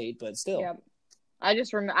out of state, but still. Yeah, I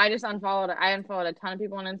just unfollowed. I unfollowed a ton of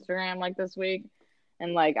people on Instagram like this week,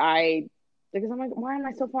 and like because I'm like, why am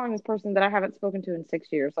I still following this person that I haven't spoken to in 6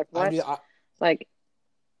 years? Like what? Like.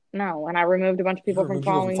 No, and I removed a bunch of people from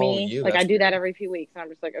following me. Like I do that every few weeks, and I'm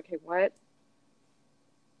just like, okay, what?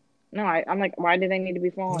 No, I'm like, why do they need to be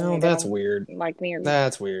following me? No, that's weird. Like me or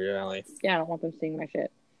that's weird, Allie. Yeah, I don't want them seeing my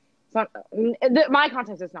shit. So my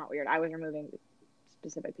context is not weird. I was removing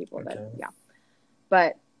specific people that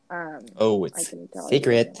but it's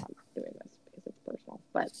secret. I'm not doing this because it's personal,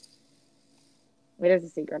 but it is a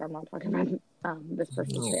secret. I'm not talking about this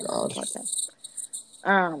person's channel all the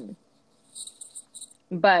podcast.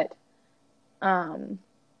 But, yeah, I'm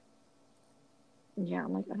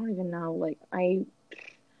like, I don't even know. Like, I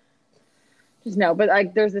just know. But,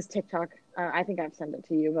 like, there's this TikTok. I think I've sent it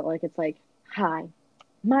to you. But, like, it's like, hi,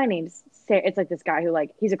 my name's Sarah. It's like this guy who,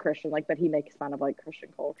 like, he's a Christian, like, but he makes fun of, like, Christian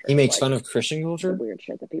culture. He makes fun of Christian culture? The weird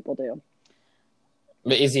shit that people do.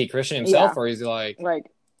 But is he a Christian himself, or is he, like...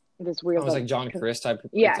 Like, this weird... it's like John Chris type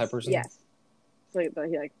person? Yes. So, but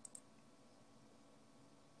he, like...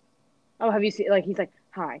 Oh, have you seen... Like, he's like...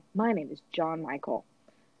 Hi, my name is John Michael,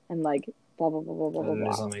 and like blah blah blah blah blah blah. That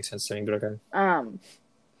doesn't make sense to me, but okay.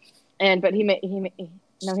 But he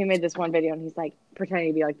made this one video, and he's like pretending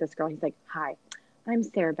to be like this girl. He's like, "Hi, I'm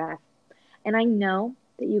Sarah Beth, and I know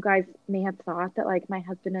that you guys may have thought that like my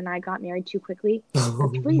husband and I got married too quickly.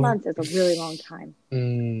 3 months is a really long time, but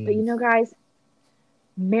you know, guys,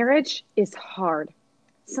 marriage is hard.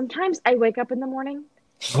 Sometimes I wake up in the morning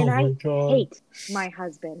and I hate my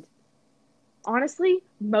husband." Honestly,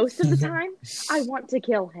 most of the time, I want to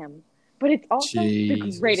kill him. But it's also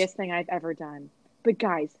the greatest thing I've ever done. But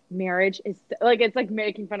guys, marriage is like, it's like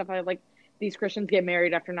making fun of how like these Christians get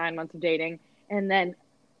married after 9 months of dating, and then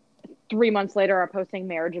 3 months later are posting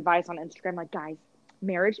marriage advice on Instagram. Like, guys,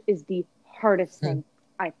 marriage is the hardest thing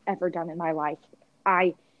I've ever done in my life.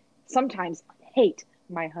 I sometimes hate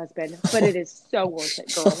my husband, but it is so worth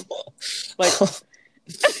it, girls. Like,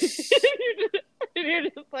 you're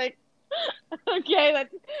just like, okay,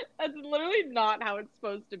 that's literally not how it's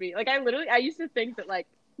supposed to be. Like, I used to think that like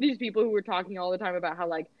these people who were talking all the time about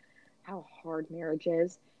how hard marriage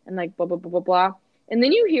is and like blah blah blah blah blah, and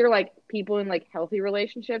then you hear like people in like healthy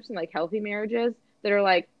relationships and like healthy marriages that are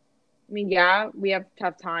like, I mean, yeah, we have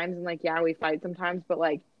tough times and like yeah, we fight sometimes, but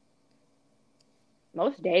like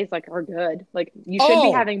most days like are good. Like you should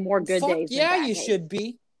be having more good days. Yeah, you should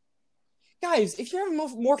be. Guys, if you're having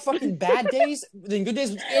more fucking bad days than good days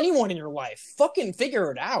with anyone in your life, fucking figure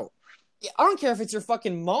it out. Yeah, I don't care if it's your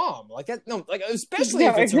fucking mom. Like that, no, like especially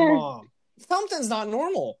if it's your mom. Something's not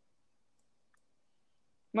normal.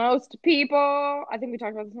 Most people, I think we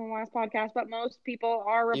talked about this on the last podcast, but most people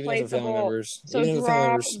are replaceable. Even family members. So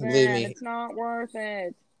drop them. It's not worth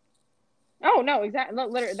it. Oh no, exactly.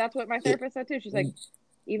 Look, literally, that's what my therapist said too. She's like,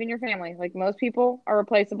 even your family, like most people are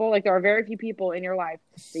replaceable. Like there are very few people in your life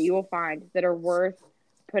that you will find that are worth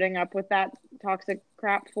putting up with that toxic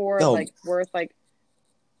crap for. No. Like worth like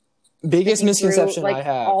biggest misconception through, like, I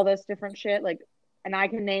have. All this different shit. Like, and I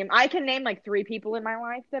can name like 3 people in my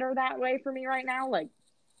life that are that way for me right now. Like,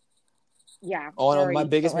 yeah, Oh, no, my sorry,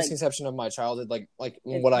 biggest but like misconception of my childhood, like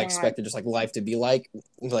it's what I not. expected, just like life to be like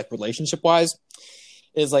relationship wise,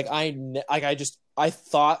 is like I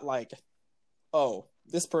thought like, oh,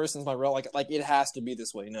 this person's my real like it has to be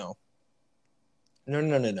this way. No, no,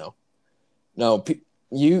 no, no, no, no.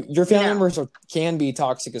 Your family No, members can be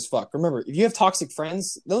toxic as fuck. Remember, if you have toxic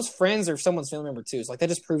friends, those friends are someone's family member too. So like that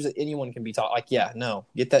just proves that anyone can be toxic. Like, yeah, no,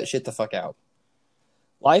 get that shit the fuck out.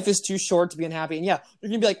 Life is too short to be unhappy. And yeah, you're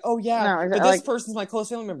gonna be like, oh yeah, no, but this like, person's my close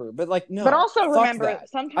family member. But like, but no, also fuck remember that.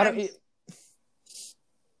 I don't. sometimes.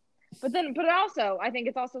 But also, I think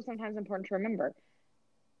it's also sometimes important to remember,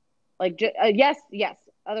 like, yes,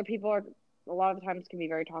 other people are a lot of the times can be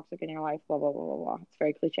very toxic in your life. Blah blah blah blah blah. It's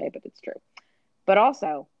very cliche, but it's true. But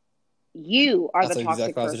also, you are That's the like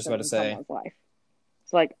exactly toxic what I was just person about to in say. someone's life.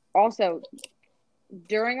 So like, also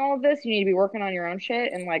during all of this, you need to be working on your own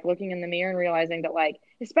shit and like looking in the mirror and realizing that like,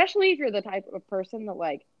 especially if you're the type of person that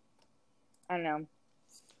like, I don't know.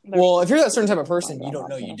 Well, if you're that certain Stupid type of things in life, person, but you I'm don't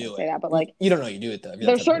know obviously you not going do to say it. that. But like, You don't know you do it though. If you're that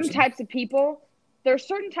there's type of certain person. types of people. There's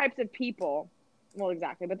certain types of people. Well,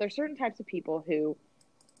 exactly, but there's certain types of people who,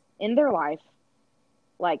 in their life,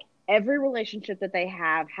 like every relationship that they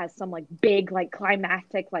have has some like big, like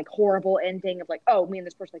climactic, like horrible ending of like, oh, me and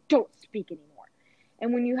this person like don't speak anymore.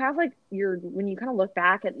 And when you have like when you kind of look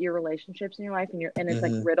back at your relationships in your life and it's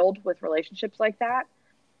like Mm-hmm. riddled with relationships like that,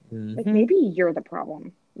 like Mm-hmm. maybe you're the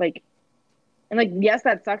problem. Like, and like, yes,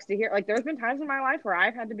 that sucks to hear. Like, there's been times in my life where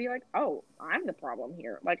I've had to be like, oh, I'm the problem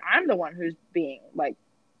here. Like, I'm the one who's being like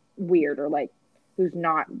weird or like who's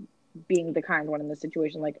not being the kind one in the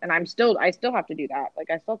situation. Like, and I still have to do that. Like,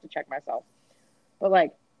 I still have to check myself. But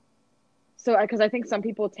like, so because I think some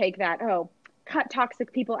people take that, oh, cut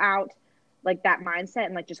toxic people out, like that mindset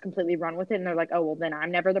and like just completely run with it. And they're like, oh, well, then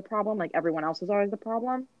I'm never the problem. Like, everyone else is always the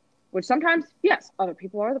problem. Which sometimes, yes, other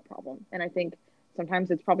people are the problem. And I think sometimes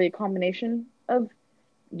it's probably a combination of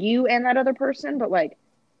you and that other person. But like,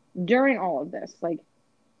 during all of this, like,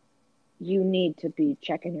 you need to be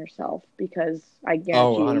checking yourself because I Oh,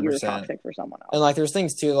 guarantee you, you're 100%. toxic for someone And else, like, there's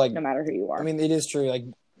things too. Like, no matter who you I are. mean, it is true. Like,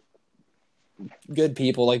 good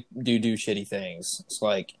people like do shitty things. It's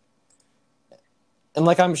like, and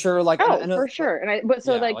like I'm sure, like, Oh, I know, for sure. But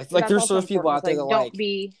so yeah, like like that's there's also those people important. out It's there that like don't like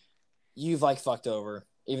be. you've like fucked over,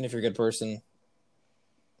 even if you're a good person.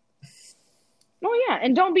 Oh yeah,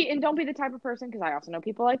 and don't be the type of person because I also know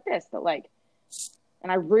people like this that like,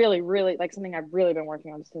 and I really, really like something I've really been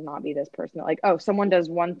working on is to not be this person that like, oh, someone does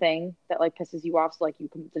one thing that like pisses you off, so like you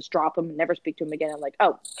can just drop them and never speak to them again, and like,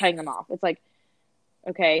 oh, cutting them off. It's like,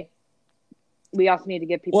 okay, we also need to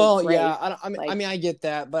give people Well, grace. yeah, I mean, I get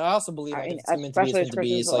that, but I also believe I like if mean, it's meant to be, it's especially as meant to be.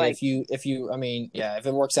 Christians, It's but like like, if you, I mean, yeah, if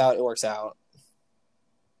it works out, it works out.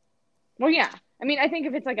 well, yeah. I mean, I think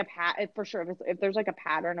if it's like for sure, if there's like a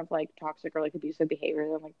pattern of like toxic or like abusive behavior,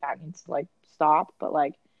 then like that needs to like stop. But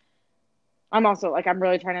like, I'm also like, I'm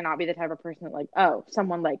really trying to not be the type of person that like, oh,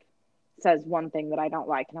 someone like says one thing that I don't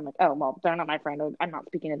like, and I'm like, oh, well, they're not my friend. Or I'm not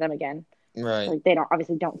speaking to them again. Right. Like they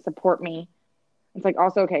don't support me. It's like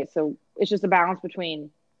also okay, so it's just a balance between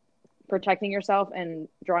protecting yourself and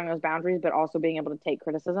drawing those boundaries, but also being able to take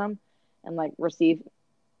criticism and like receive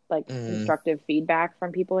like Mm-hmm. constructive feedback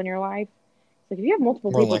from people in your life. Like if you have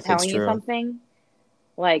multiple More than people likely, it's telling you true. something,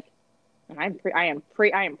 like, and I am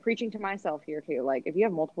preaching to myself here too. Like if you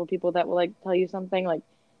have multiple people that will like tell you something, like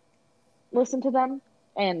listen to them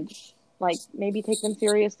and like maybe take them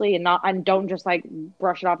seriously and don't just like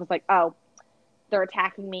brush it off as like, oh, they're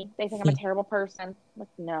attacking me. They think I'm a terrible person. Like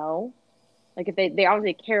no, like if they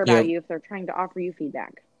obviously care about Yep. you if they're trying to offer you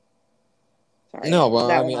feedback. Sorry, No, well,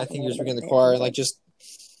 that I went mean, I off on think a you're little just bit of reading a the tangent, choir, but like just.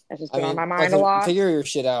 that's just I been on mean, my like mind a lot. figure your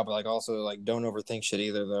shit out, but like also like don't overthink shit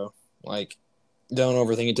either, though. Like, don't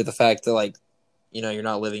overthink it to the fact that like, you're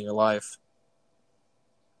not living your life.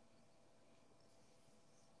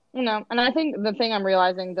 You know, and I think the thing I'm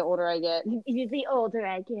realizing the older I get, the older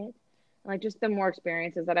I get, like just the more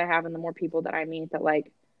experiences that I have and the more people that I meet that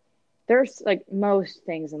like there's like most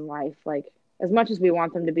things in life, like as much as we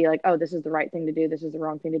want them to be like, oh, this is the right thing to do, this is the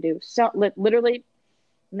wrong thing to do. So literally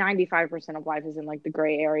 95% of life is in like the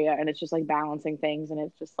gray area and it's just like balancing things and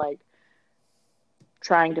it's just like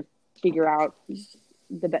trying to figure out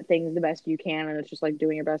things the best you can and it's just like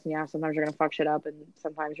doing your best and yeah, sometimes you're gonna fuck shit up and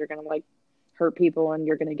sometimes you're gonna like hurt people and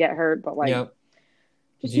you're gonna get hurt, but like Yep.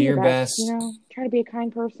 just Do do your your best, best. try to be a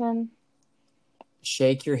kind person,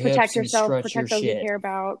 Shake your protect hips and yourself, stretch your protect those you shit. care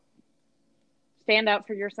about, stand up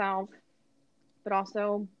for yourself, but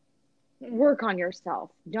also work on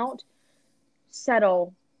yourself. Don't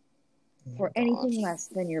settle Oh for my anything gosh. less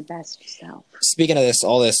than your best self. Speaking of this,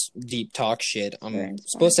 all this deep talk shit, Very I'm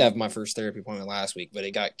supposed to have inspiring. my first therapy appointment last week, but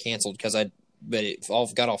it got canceled because I but it all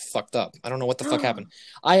got all fucked up. I don't know what the fuck happened.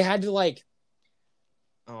 I had to like.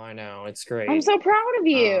 Oh, I know, it's great. I'm so proud of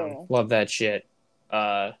you. Love that shit.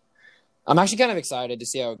 I'm actually kind of excited to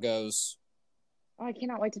see how it goes. Oh, I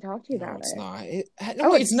cannot wait to talk to you about it's it. Not.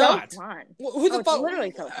 It's not. So fun. Who the fuck? It's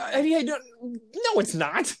literally so fun. I mean, no, it's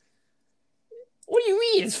not. What do you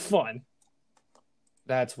mean it's fun?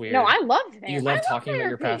 That's weird. No, I love therapy. You love talking about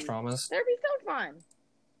your past traumas? Therapy's so fun.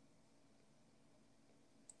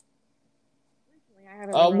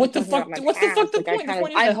 What the fuck? What's the fuck the point? The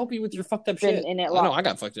point is to help you with your fucked up shit. I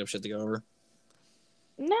got fucked up shit to go over.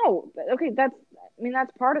 No, okay, that's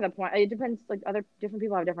part of the point. It depends. Like different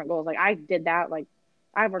people have different goals. Like I did that. Like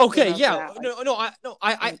I've worked. Okay, yeah, that,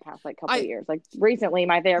 I in the past couple of years. Like recently,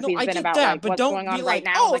 my therapy's been about like what's going on right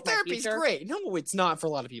now. Oh, like, therapy's great. No, it's not for a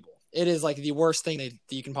lot of people. It is like the worst thing that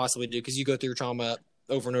you can possibly do because you go through your trauma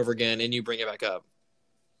over and over again and you bring it back up.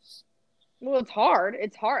 Well, it's hard.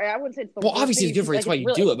 It's hard. I wouldn't say it's the well, obviously it's good for you. That's why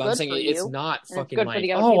you do it. But I'm saying it's not fucking good like, for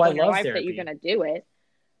the other people I in your love life therapy. that you're gonna do it.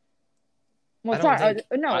 Well, I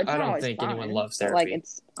don't think anyone loves therapy. Like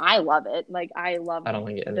I love it. Like I love. I don't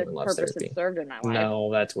think anyone loves purpose therapy. It's served in my life.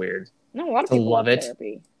 No, that's weird. No, a lot of people love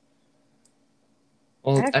therapy.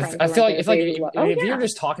 Well, I feel like if you're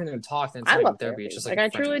just talking to talk, then it's not therapy. It's just like I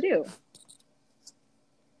truly do.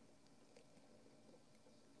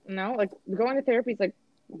 No, like going to therapy is like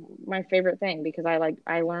my favorite thing because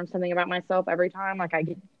I learn something about myself every time. Like I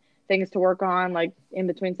get things to work on, like in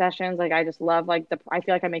between sessions. Like I just love I feel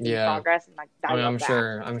like I'm making progress and like that. I'm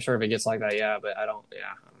sure if it gets like that, but I don't know.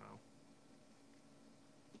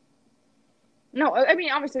 No, I mean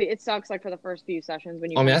obviously it sucks like for the first few sessions when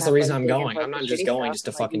you. I mean that's the reason I'm going. I'm not just going just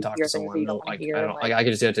to fucking talk to someone. No, I could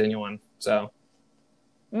just do it to anyone. So.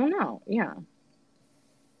 Well, no, yeah.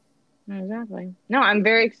 Exactly. No, I'm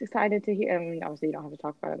very excited to hear. I mean, obviously, you don't have to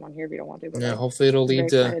talk about it on here if you don't want to. But yeah, hopefully it'll lead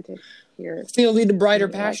to hear. Hopefully it'll lead to brighter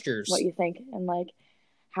pastures. What you think and like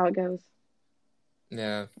how it goes.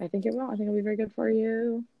 Yeah. I think it will. I think it'll be very good for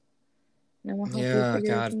you. And we'll help you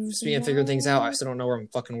God. Speaking of figuring things out, I still don't know where I'm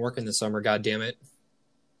fucking working this summer. God damn it.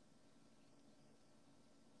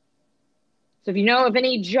 So if you know of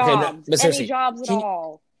any jobs, at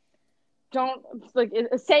all. Don't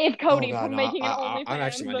save Cody from making an OnlyFans. I'm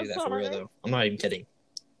actually gonna do that for real though. I'm not even kidding.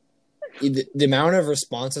 The amount of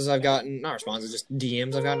responses I've gotten, not responses, just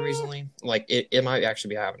DMs I've gotten recently, like it might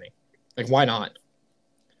actually be happening. Like why not?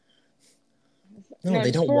 No,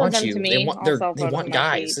 they don't want you. They want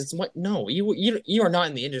guys. It's what? No, you are not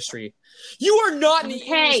in the industry. You are not in the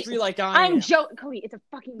industry like I am. I'm joking, Cody. It's a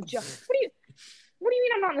fucking joke. What do you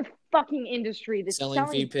mean I'm not in the fucking industry? The selling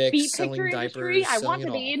feet pics, selling diapers. Industry? I want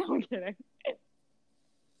to be. No, I'm kidding.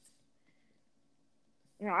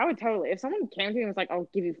 No, I would totally. If someone came to me and was like, "I'll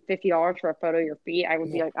give you $50 for a photo of your feet," I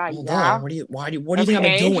would be like, yeah. What do you think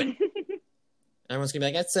I'm doing? Everyone's gonna be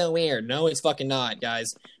like, "That's so weird." No, it's fucking not,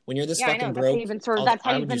 guys. When you're this fucking broke,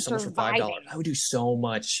 I would do so much for $5. I would do so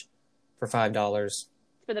much for $5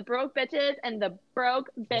 for the broke bitches and the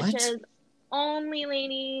broke bitches only,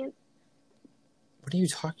 ladies. What are you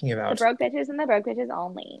talking about? The broke bitches and the broke bitches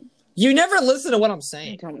only. You never listen to what I'm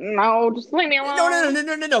saying. No, just leave me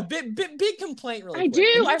alone. No. Big complaint, really. I quick.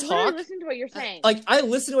 Do. I really listen to what you're saying. I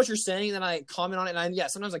listen to what you're saying, and then I comment on it,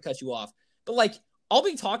 and sometimes I cut you off. But like, I'll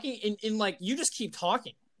be talking, and like, you just keep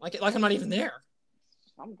talking, like I'm not even there.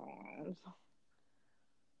 Sometimes.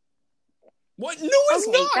 What? No, it's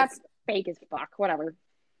not. That's fake as fuck. Whatever.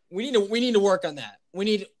 We need to work on that. We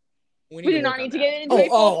do not need to get into a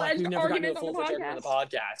full-fledged argument on the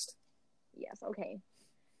podcast. Yes. Okay.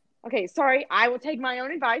 Okay, sorry. I will take my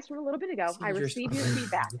own advice from a little bit ago. I received your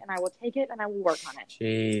feedback, and I will take it, and I will work on it.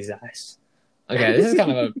 Jesus. Okay, this is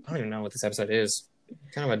kind of I don't even know what this episode is.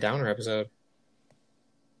 Kind of a downer episode.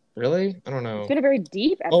 Really? I don't know. It's been a very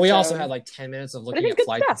deep episode. Well, we also had like 10 minutes of looking at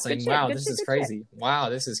flights and saying, wow, this is crazy. Wow,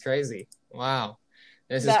 this is crazy. Wow,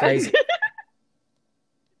 this is crazy.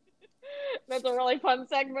 That's a really fun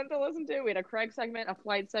segment to listen to. We had a Craig segment, a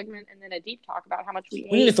flight segment, and then a deep talk about how much we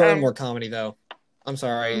hate. We need to throw in more comedy, though. I'm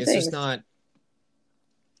sorry. It's just not.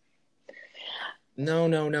 No.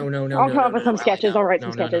 I'll come up with some sketches. I'll write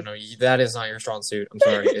some sketches. No. That is not your strong suit. I'm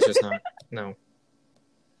sorry. It's just not. No.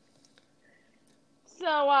 So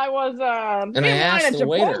I was and I asked the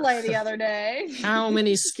waiter the other day, how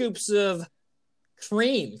many scoops of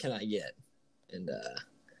cream can I get? And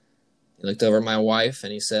he looked over at my wife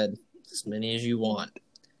and he said, as many as you want.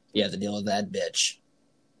 You have to deal with that bitch.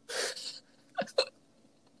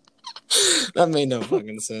 That made no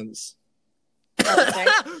fucking sense. Okay.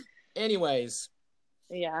 Anyways.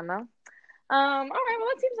 Yeah, I know. All right. Well,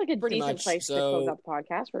 that seems like a Pretty decent much. place to So, close out the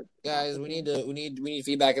podcast. guys, we need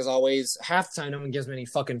feedback as always. Half the time, no one gives me any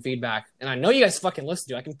fucking feedback, and I know you guys fucking listen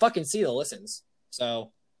to it. I can fucking see the listens.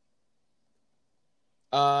 So,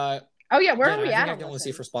 Oh yeah, where are we at? I can only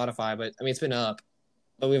see for Spotify, but I mean, it's been up.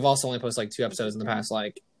 But we've also only posted like 2 episodes in the past,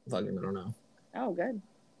 like fucking, I don't know. Oh, good.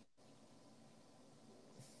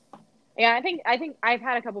 Yeah, I think I've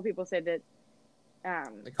had a couple people say that.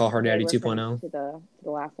 They call her Daddy listened 2.0 to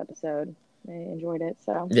the last episode. They enjoyed it,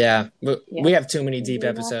 so Yeah, but Yeah. we have too many deep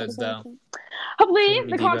episodes though. hopefully Too many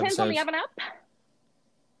the deep content's on the episodes. up and up.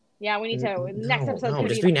 Yeah, we need to. Next episode. No,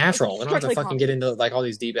 just be natural. We don't have to fucking get into like all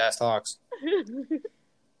these deep ass talks.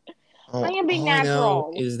 I am being all I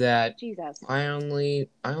know natural. is that Jesus. I only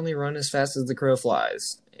run as fast as the crow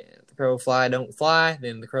flies. And if the crow fly don't fly,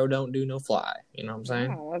 then the crow don't do no fly. You know what I'm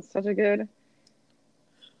saying? Oh, that's such a good.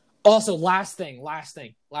 Also, last thing. Birds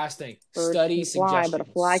Study can fly, suggestions. but a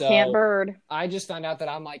fly So, can't bird. I just found out that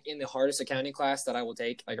I'm like in the hardest accounting class that I will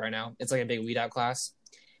take like right now. It's like a big weed out class.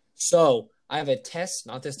 So I have a test,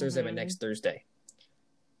 not this Thursday, but next Thursday.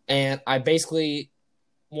 And I basically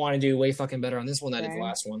want to do way fucking better on this one than I did the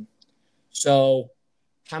last one. So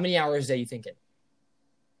how many hours a day are you thinking?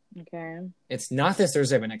 Okay. It's not this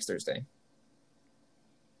Thursday, but next Thursday.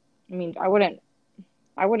 I mean, I wouldn't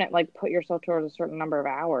like put yourself towards a certain number of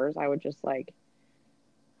hours. I would just like,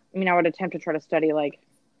 I would attempt to try to study like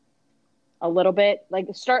a little bit, like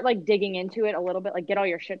start like digging into it a little bit, like get all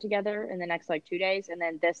your shit together in the next like 2 days, and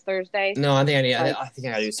then this Thursday. No, I think I need. like, I think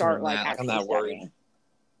I gotta do start something like that. Like I'm not worried. studying.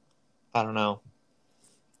 I don't know.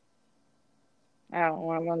 I don't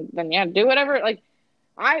want. Then yeah, do whatever. Like,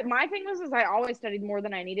 my thing is I always studied more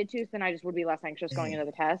than I needed to, so then I just would be less anxious going into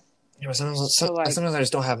the test. Yeah, sometimes I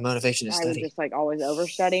just don't have motivation to I study. would just like always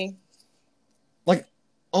overstudy. Like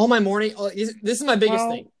all my morning. This is my biggest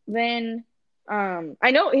thing. Then,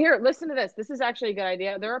 I know. Here, listen to this. This is actually a good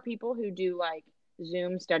idea. There are people who do like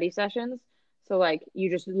Zoom study sessions. So like you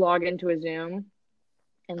just log into a Zoom,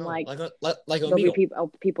 and like there'll be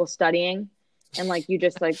people studying, and like you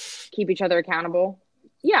just like keep each other accountable.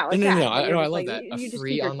 Yeah, like no. that. I love like, that. You A just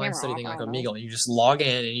free keep your online camera study thing off, like I don't know. Omegle. You just log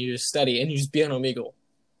in and you just study and you just be on Omegle.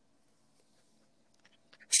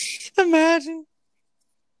 Imagine.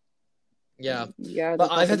 Yeah, but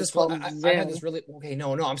I've had this really okay.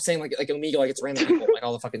 No, I'm saying like Omegle, like it's random people like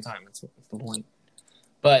all the fucking time. That's the point.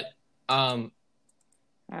 But no.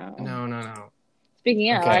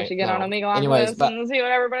 Speaking of, I should get on Omegle after this and see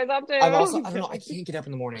what everybody's up to. I don't know. I can't get up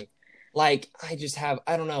in the morning. Like I just have.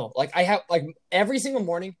 I don't know. Like I have like every single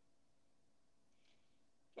morning.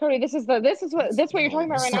 Cody, this is what you're talking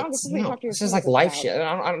about right now. This is what you talk to your. This is like life shit.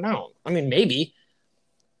 I don't know. I mean, maybe.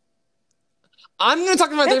 I'm going to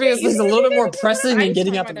talk about therapy because it's a little bit more pressing than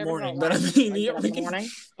getting up in the morning. But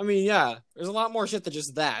I mean, yeah, there's a lot more shit than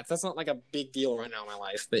just that. That's not like a big deal right now in my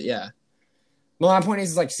life. But yeah, well, my point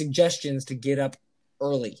is like suggestions to get up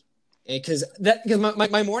early, because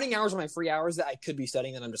my morning hours are my free hours that I could be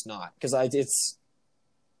studying and I'm just not because it's.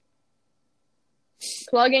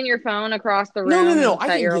 Plug in your phone across the room. No. I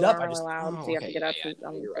can get up. I just so you have to get up.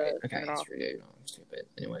 You're right. Okay, that's true. I'm stupid.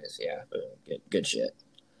 Anyways, yeah, good shit.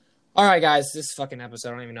 All right, guys, this fucking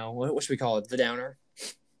episode, I don't even know. What should we call it? The Downer?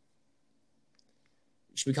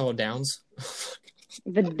 Should we call it Downs?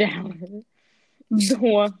 The Downer.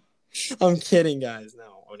 I'm kidding, guys.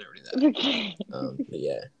 No, I would never do that. Okay. But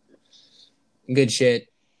yeah. Good shit.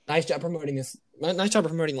 Nice job promoting this. Nice job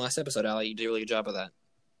promoting the last episode, Allie. You did a really good job of that.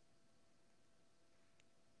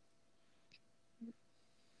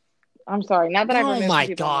 I'm sorry. Now that I've removed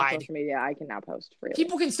people God. on social media, I can now post freely.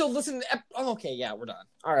 People can still listen to okay, yeah, we're done.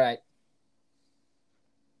 All right.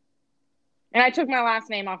 And I took my last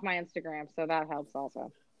name off my Instagram, so that helps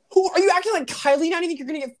also. Who are you acting like Kylie now? Do you think you're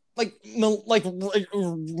gonna get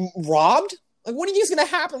robbed? Like, what are you gonna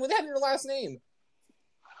happen with having your last name?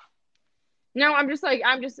 No, I'm just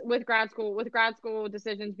with grad school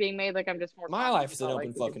decisions being made. Like I'm just more. My life is an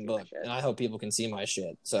open fucking book, and I hope people can see my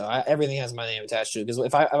shit. So everything has my name attached to it. Because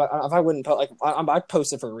if I wouldn't I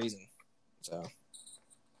post it for a reason. So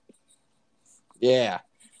yeah,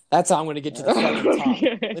 that's how I'm gonna get to the fucking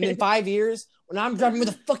top. And in 5 years, when I'm driving with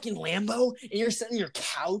a fucking Lambo and you're sitting on your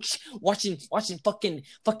couch watching fucking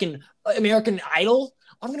American Idol,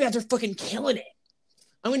 I'm gonna be out there fucking killing it.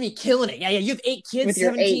 I'm going to be killing it. Yeah, you have 8 kids,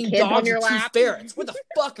 17 dogs, and 2 ferrets. What the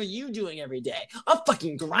fuck are you doing every day? I'm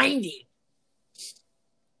fucking grinding.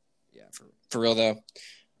 Yeah, for real, though.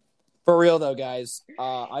 For real, though, guys.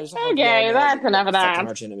 I just okay, that's enough of that. I'm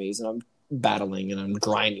arch enemies, and I'm battling, and I'm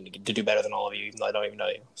grinding to do better than all of you, even though I don't even know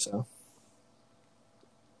you. So,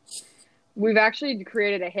 We've actually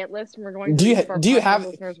created a hit list, and we're going Do to you each of our do you podcast have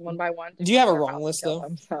listeners one by one. do you have a figure out wrong how to list kill though?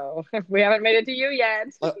 them. So we haven't made it to you yet.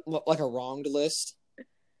 Like a wronged list?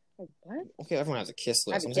 Like, what? Okay, everyone has a kiss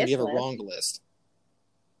I have list. a I'm saying, do you kiss have a list. wronged list?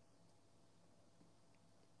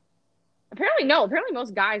 Apparently, no. Apparently,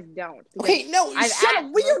 most guys don't. because Okay, no, I've shut up.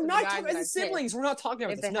 asked We most are of the not guys talking about that as I've kissed siblings. We're not talking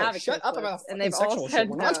about if this. they No, have a shut kiss up list, about and fucking they've all sexual said shit.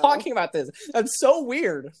 We're not no. talking about this. That's so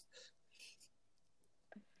weird.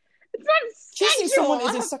 It's not Kissing sexual. someone is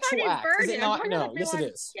I'm a a sexual fucking act, is it virgin. not? I'm talking No, about yes, it people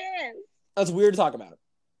is. I've kissed. That's weird to talk about.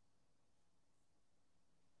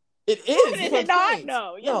 It is. Is That's it my not? point.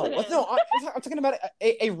 No. Yes, No, it is. no. I'm talking about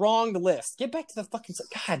a wronged list. Get back to the fucking.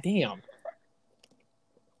 God damn.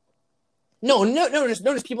 No,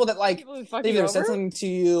 just people that like People who fuck they you either over? said something to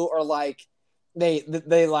you or like they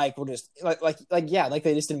like will just like yeah, like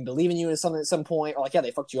they just didn't believe in you at some point, or like yeah, they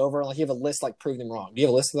fucked you over, and like you have a list like prove them wrong. Do you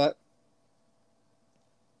have a list of that?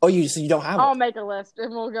 Oh, you don't have I'll it. make a list and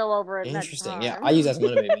we'll go over it next Interesting. time. Yeah, I use that to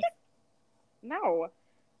motivate me. No.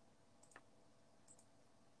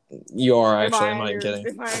 You are Am actually. I I'm not on even kidding.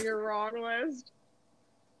 Am I on your wrong list?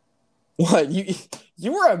 What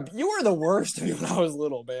you were the worst to me when I was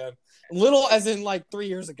little, man. Little as in like 3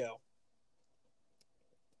 years ago.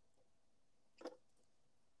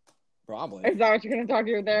 Probably. Is that what you're going to talk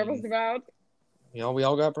to your therapist about? You know, we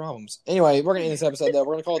all got problems. Anyway, we're gonna end this episode though.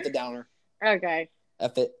 We're gonna call it the downer. Okay.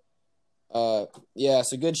 F it. Yeah.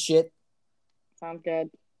 So good shit. Sounds good.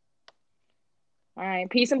 All right.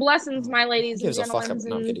 Peace and blessings, my ladies Who and gives a fuck gentlemen. up?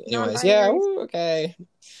 No, I'm kidding. Anyways, yeah. non-binaries. Woo, okay.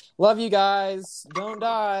 Love you guys. Don't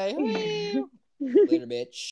die. Later, bitch.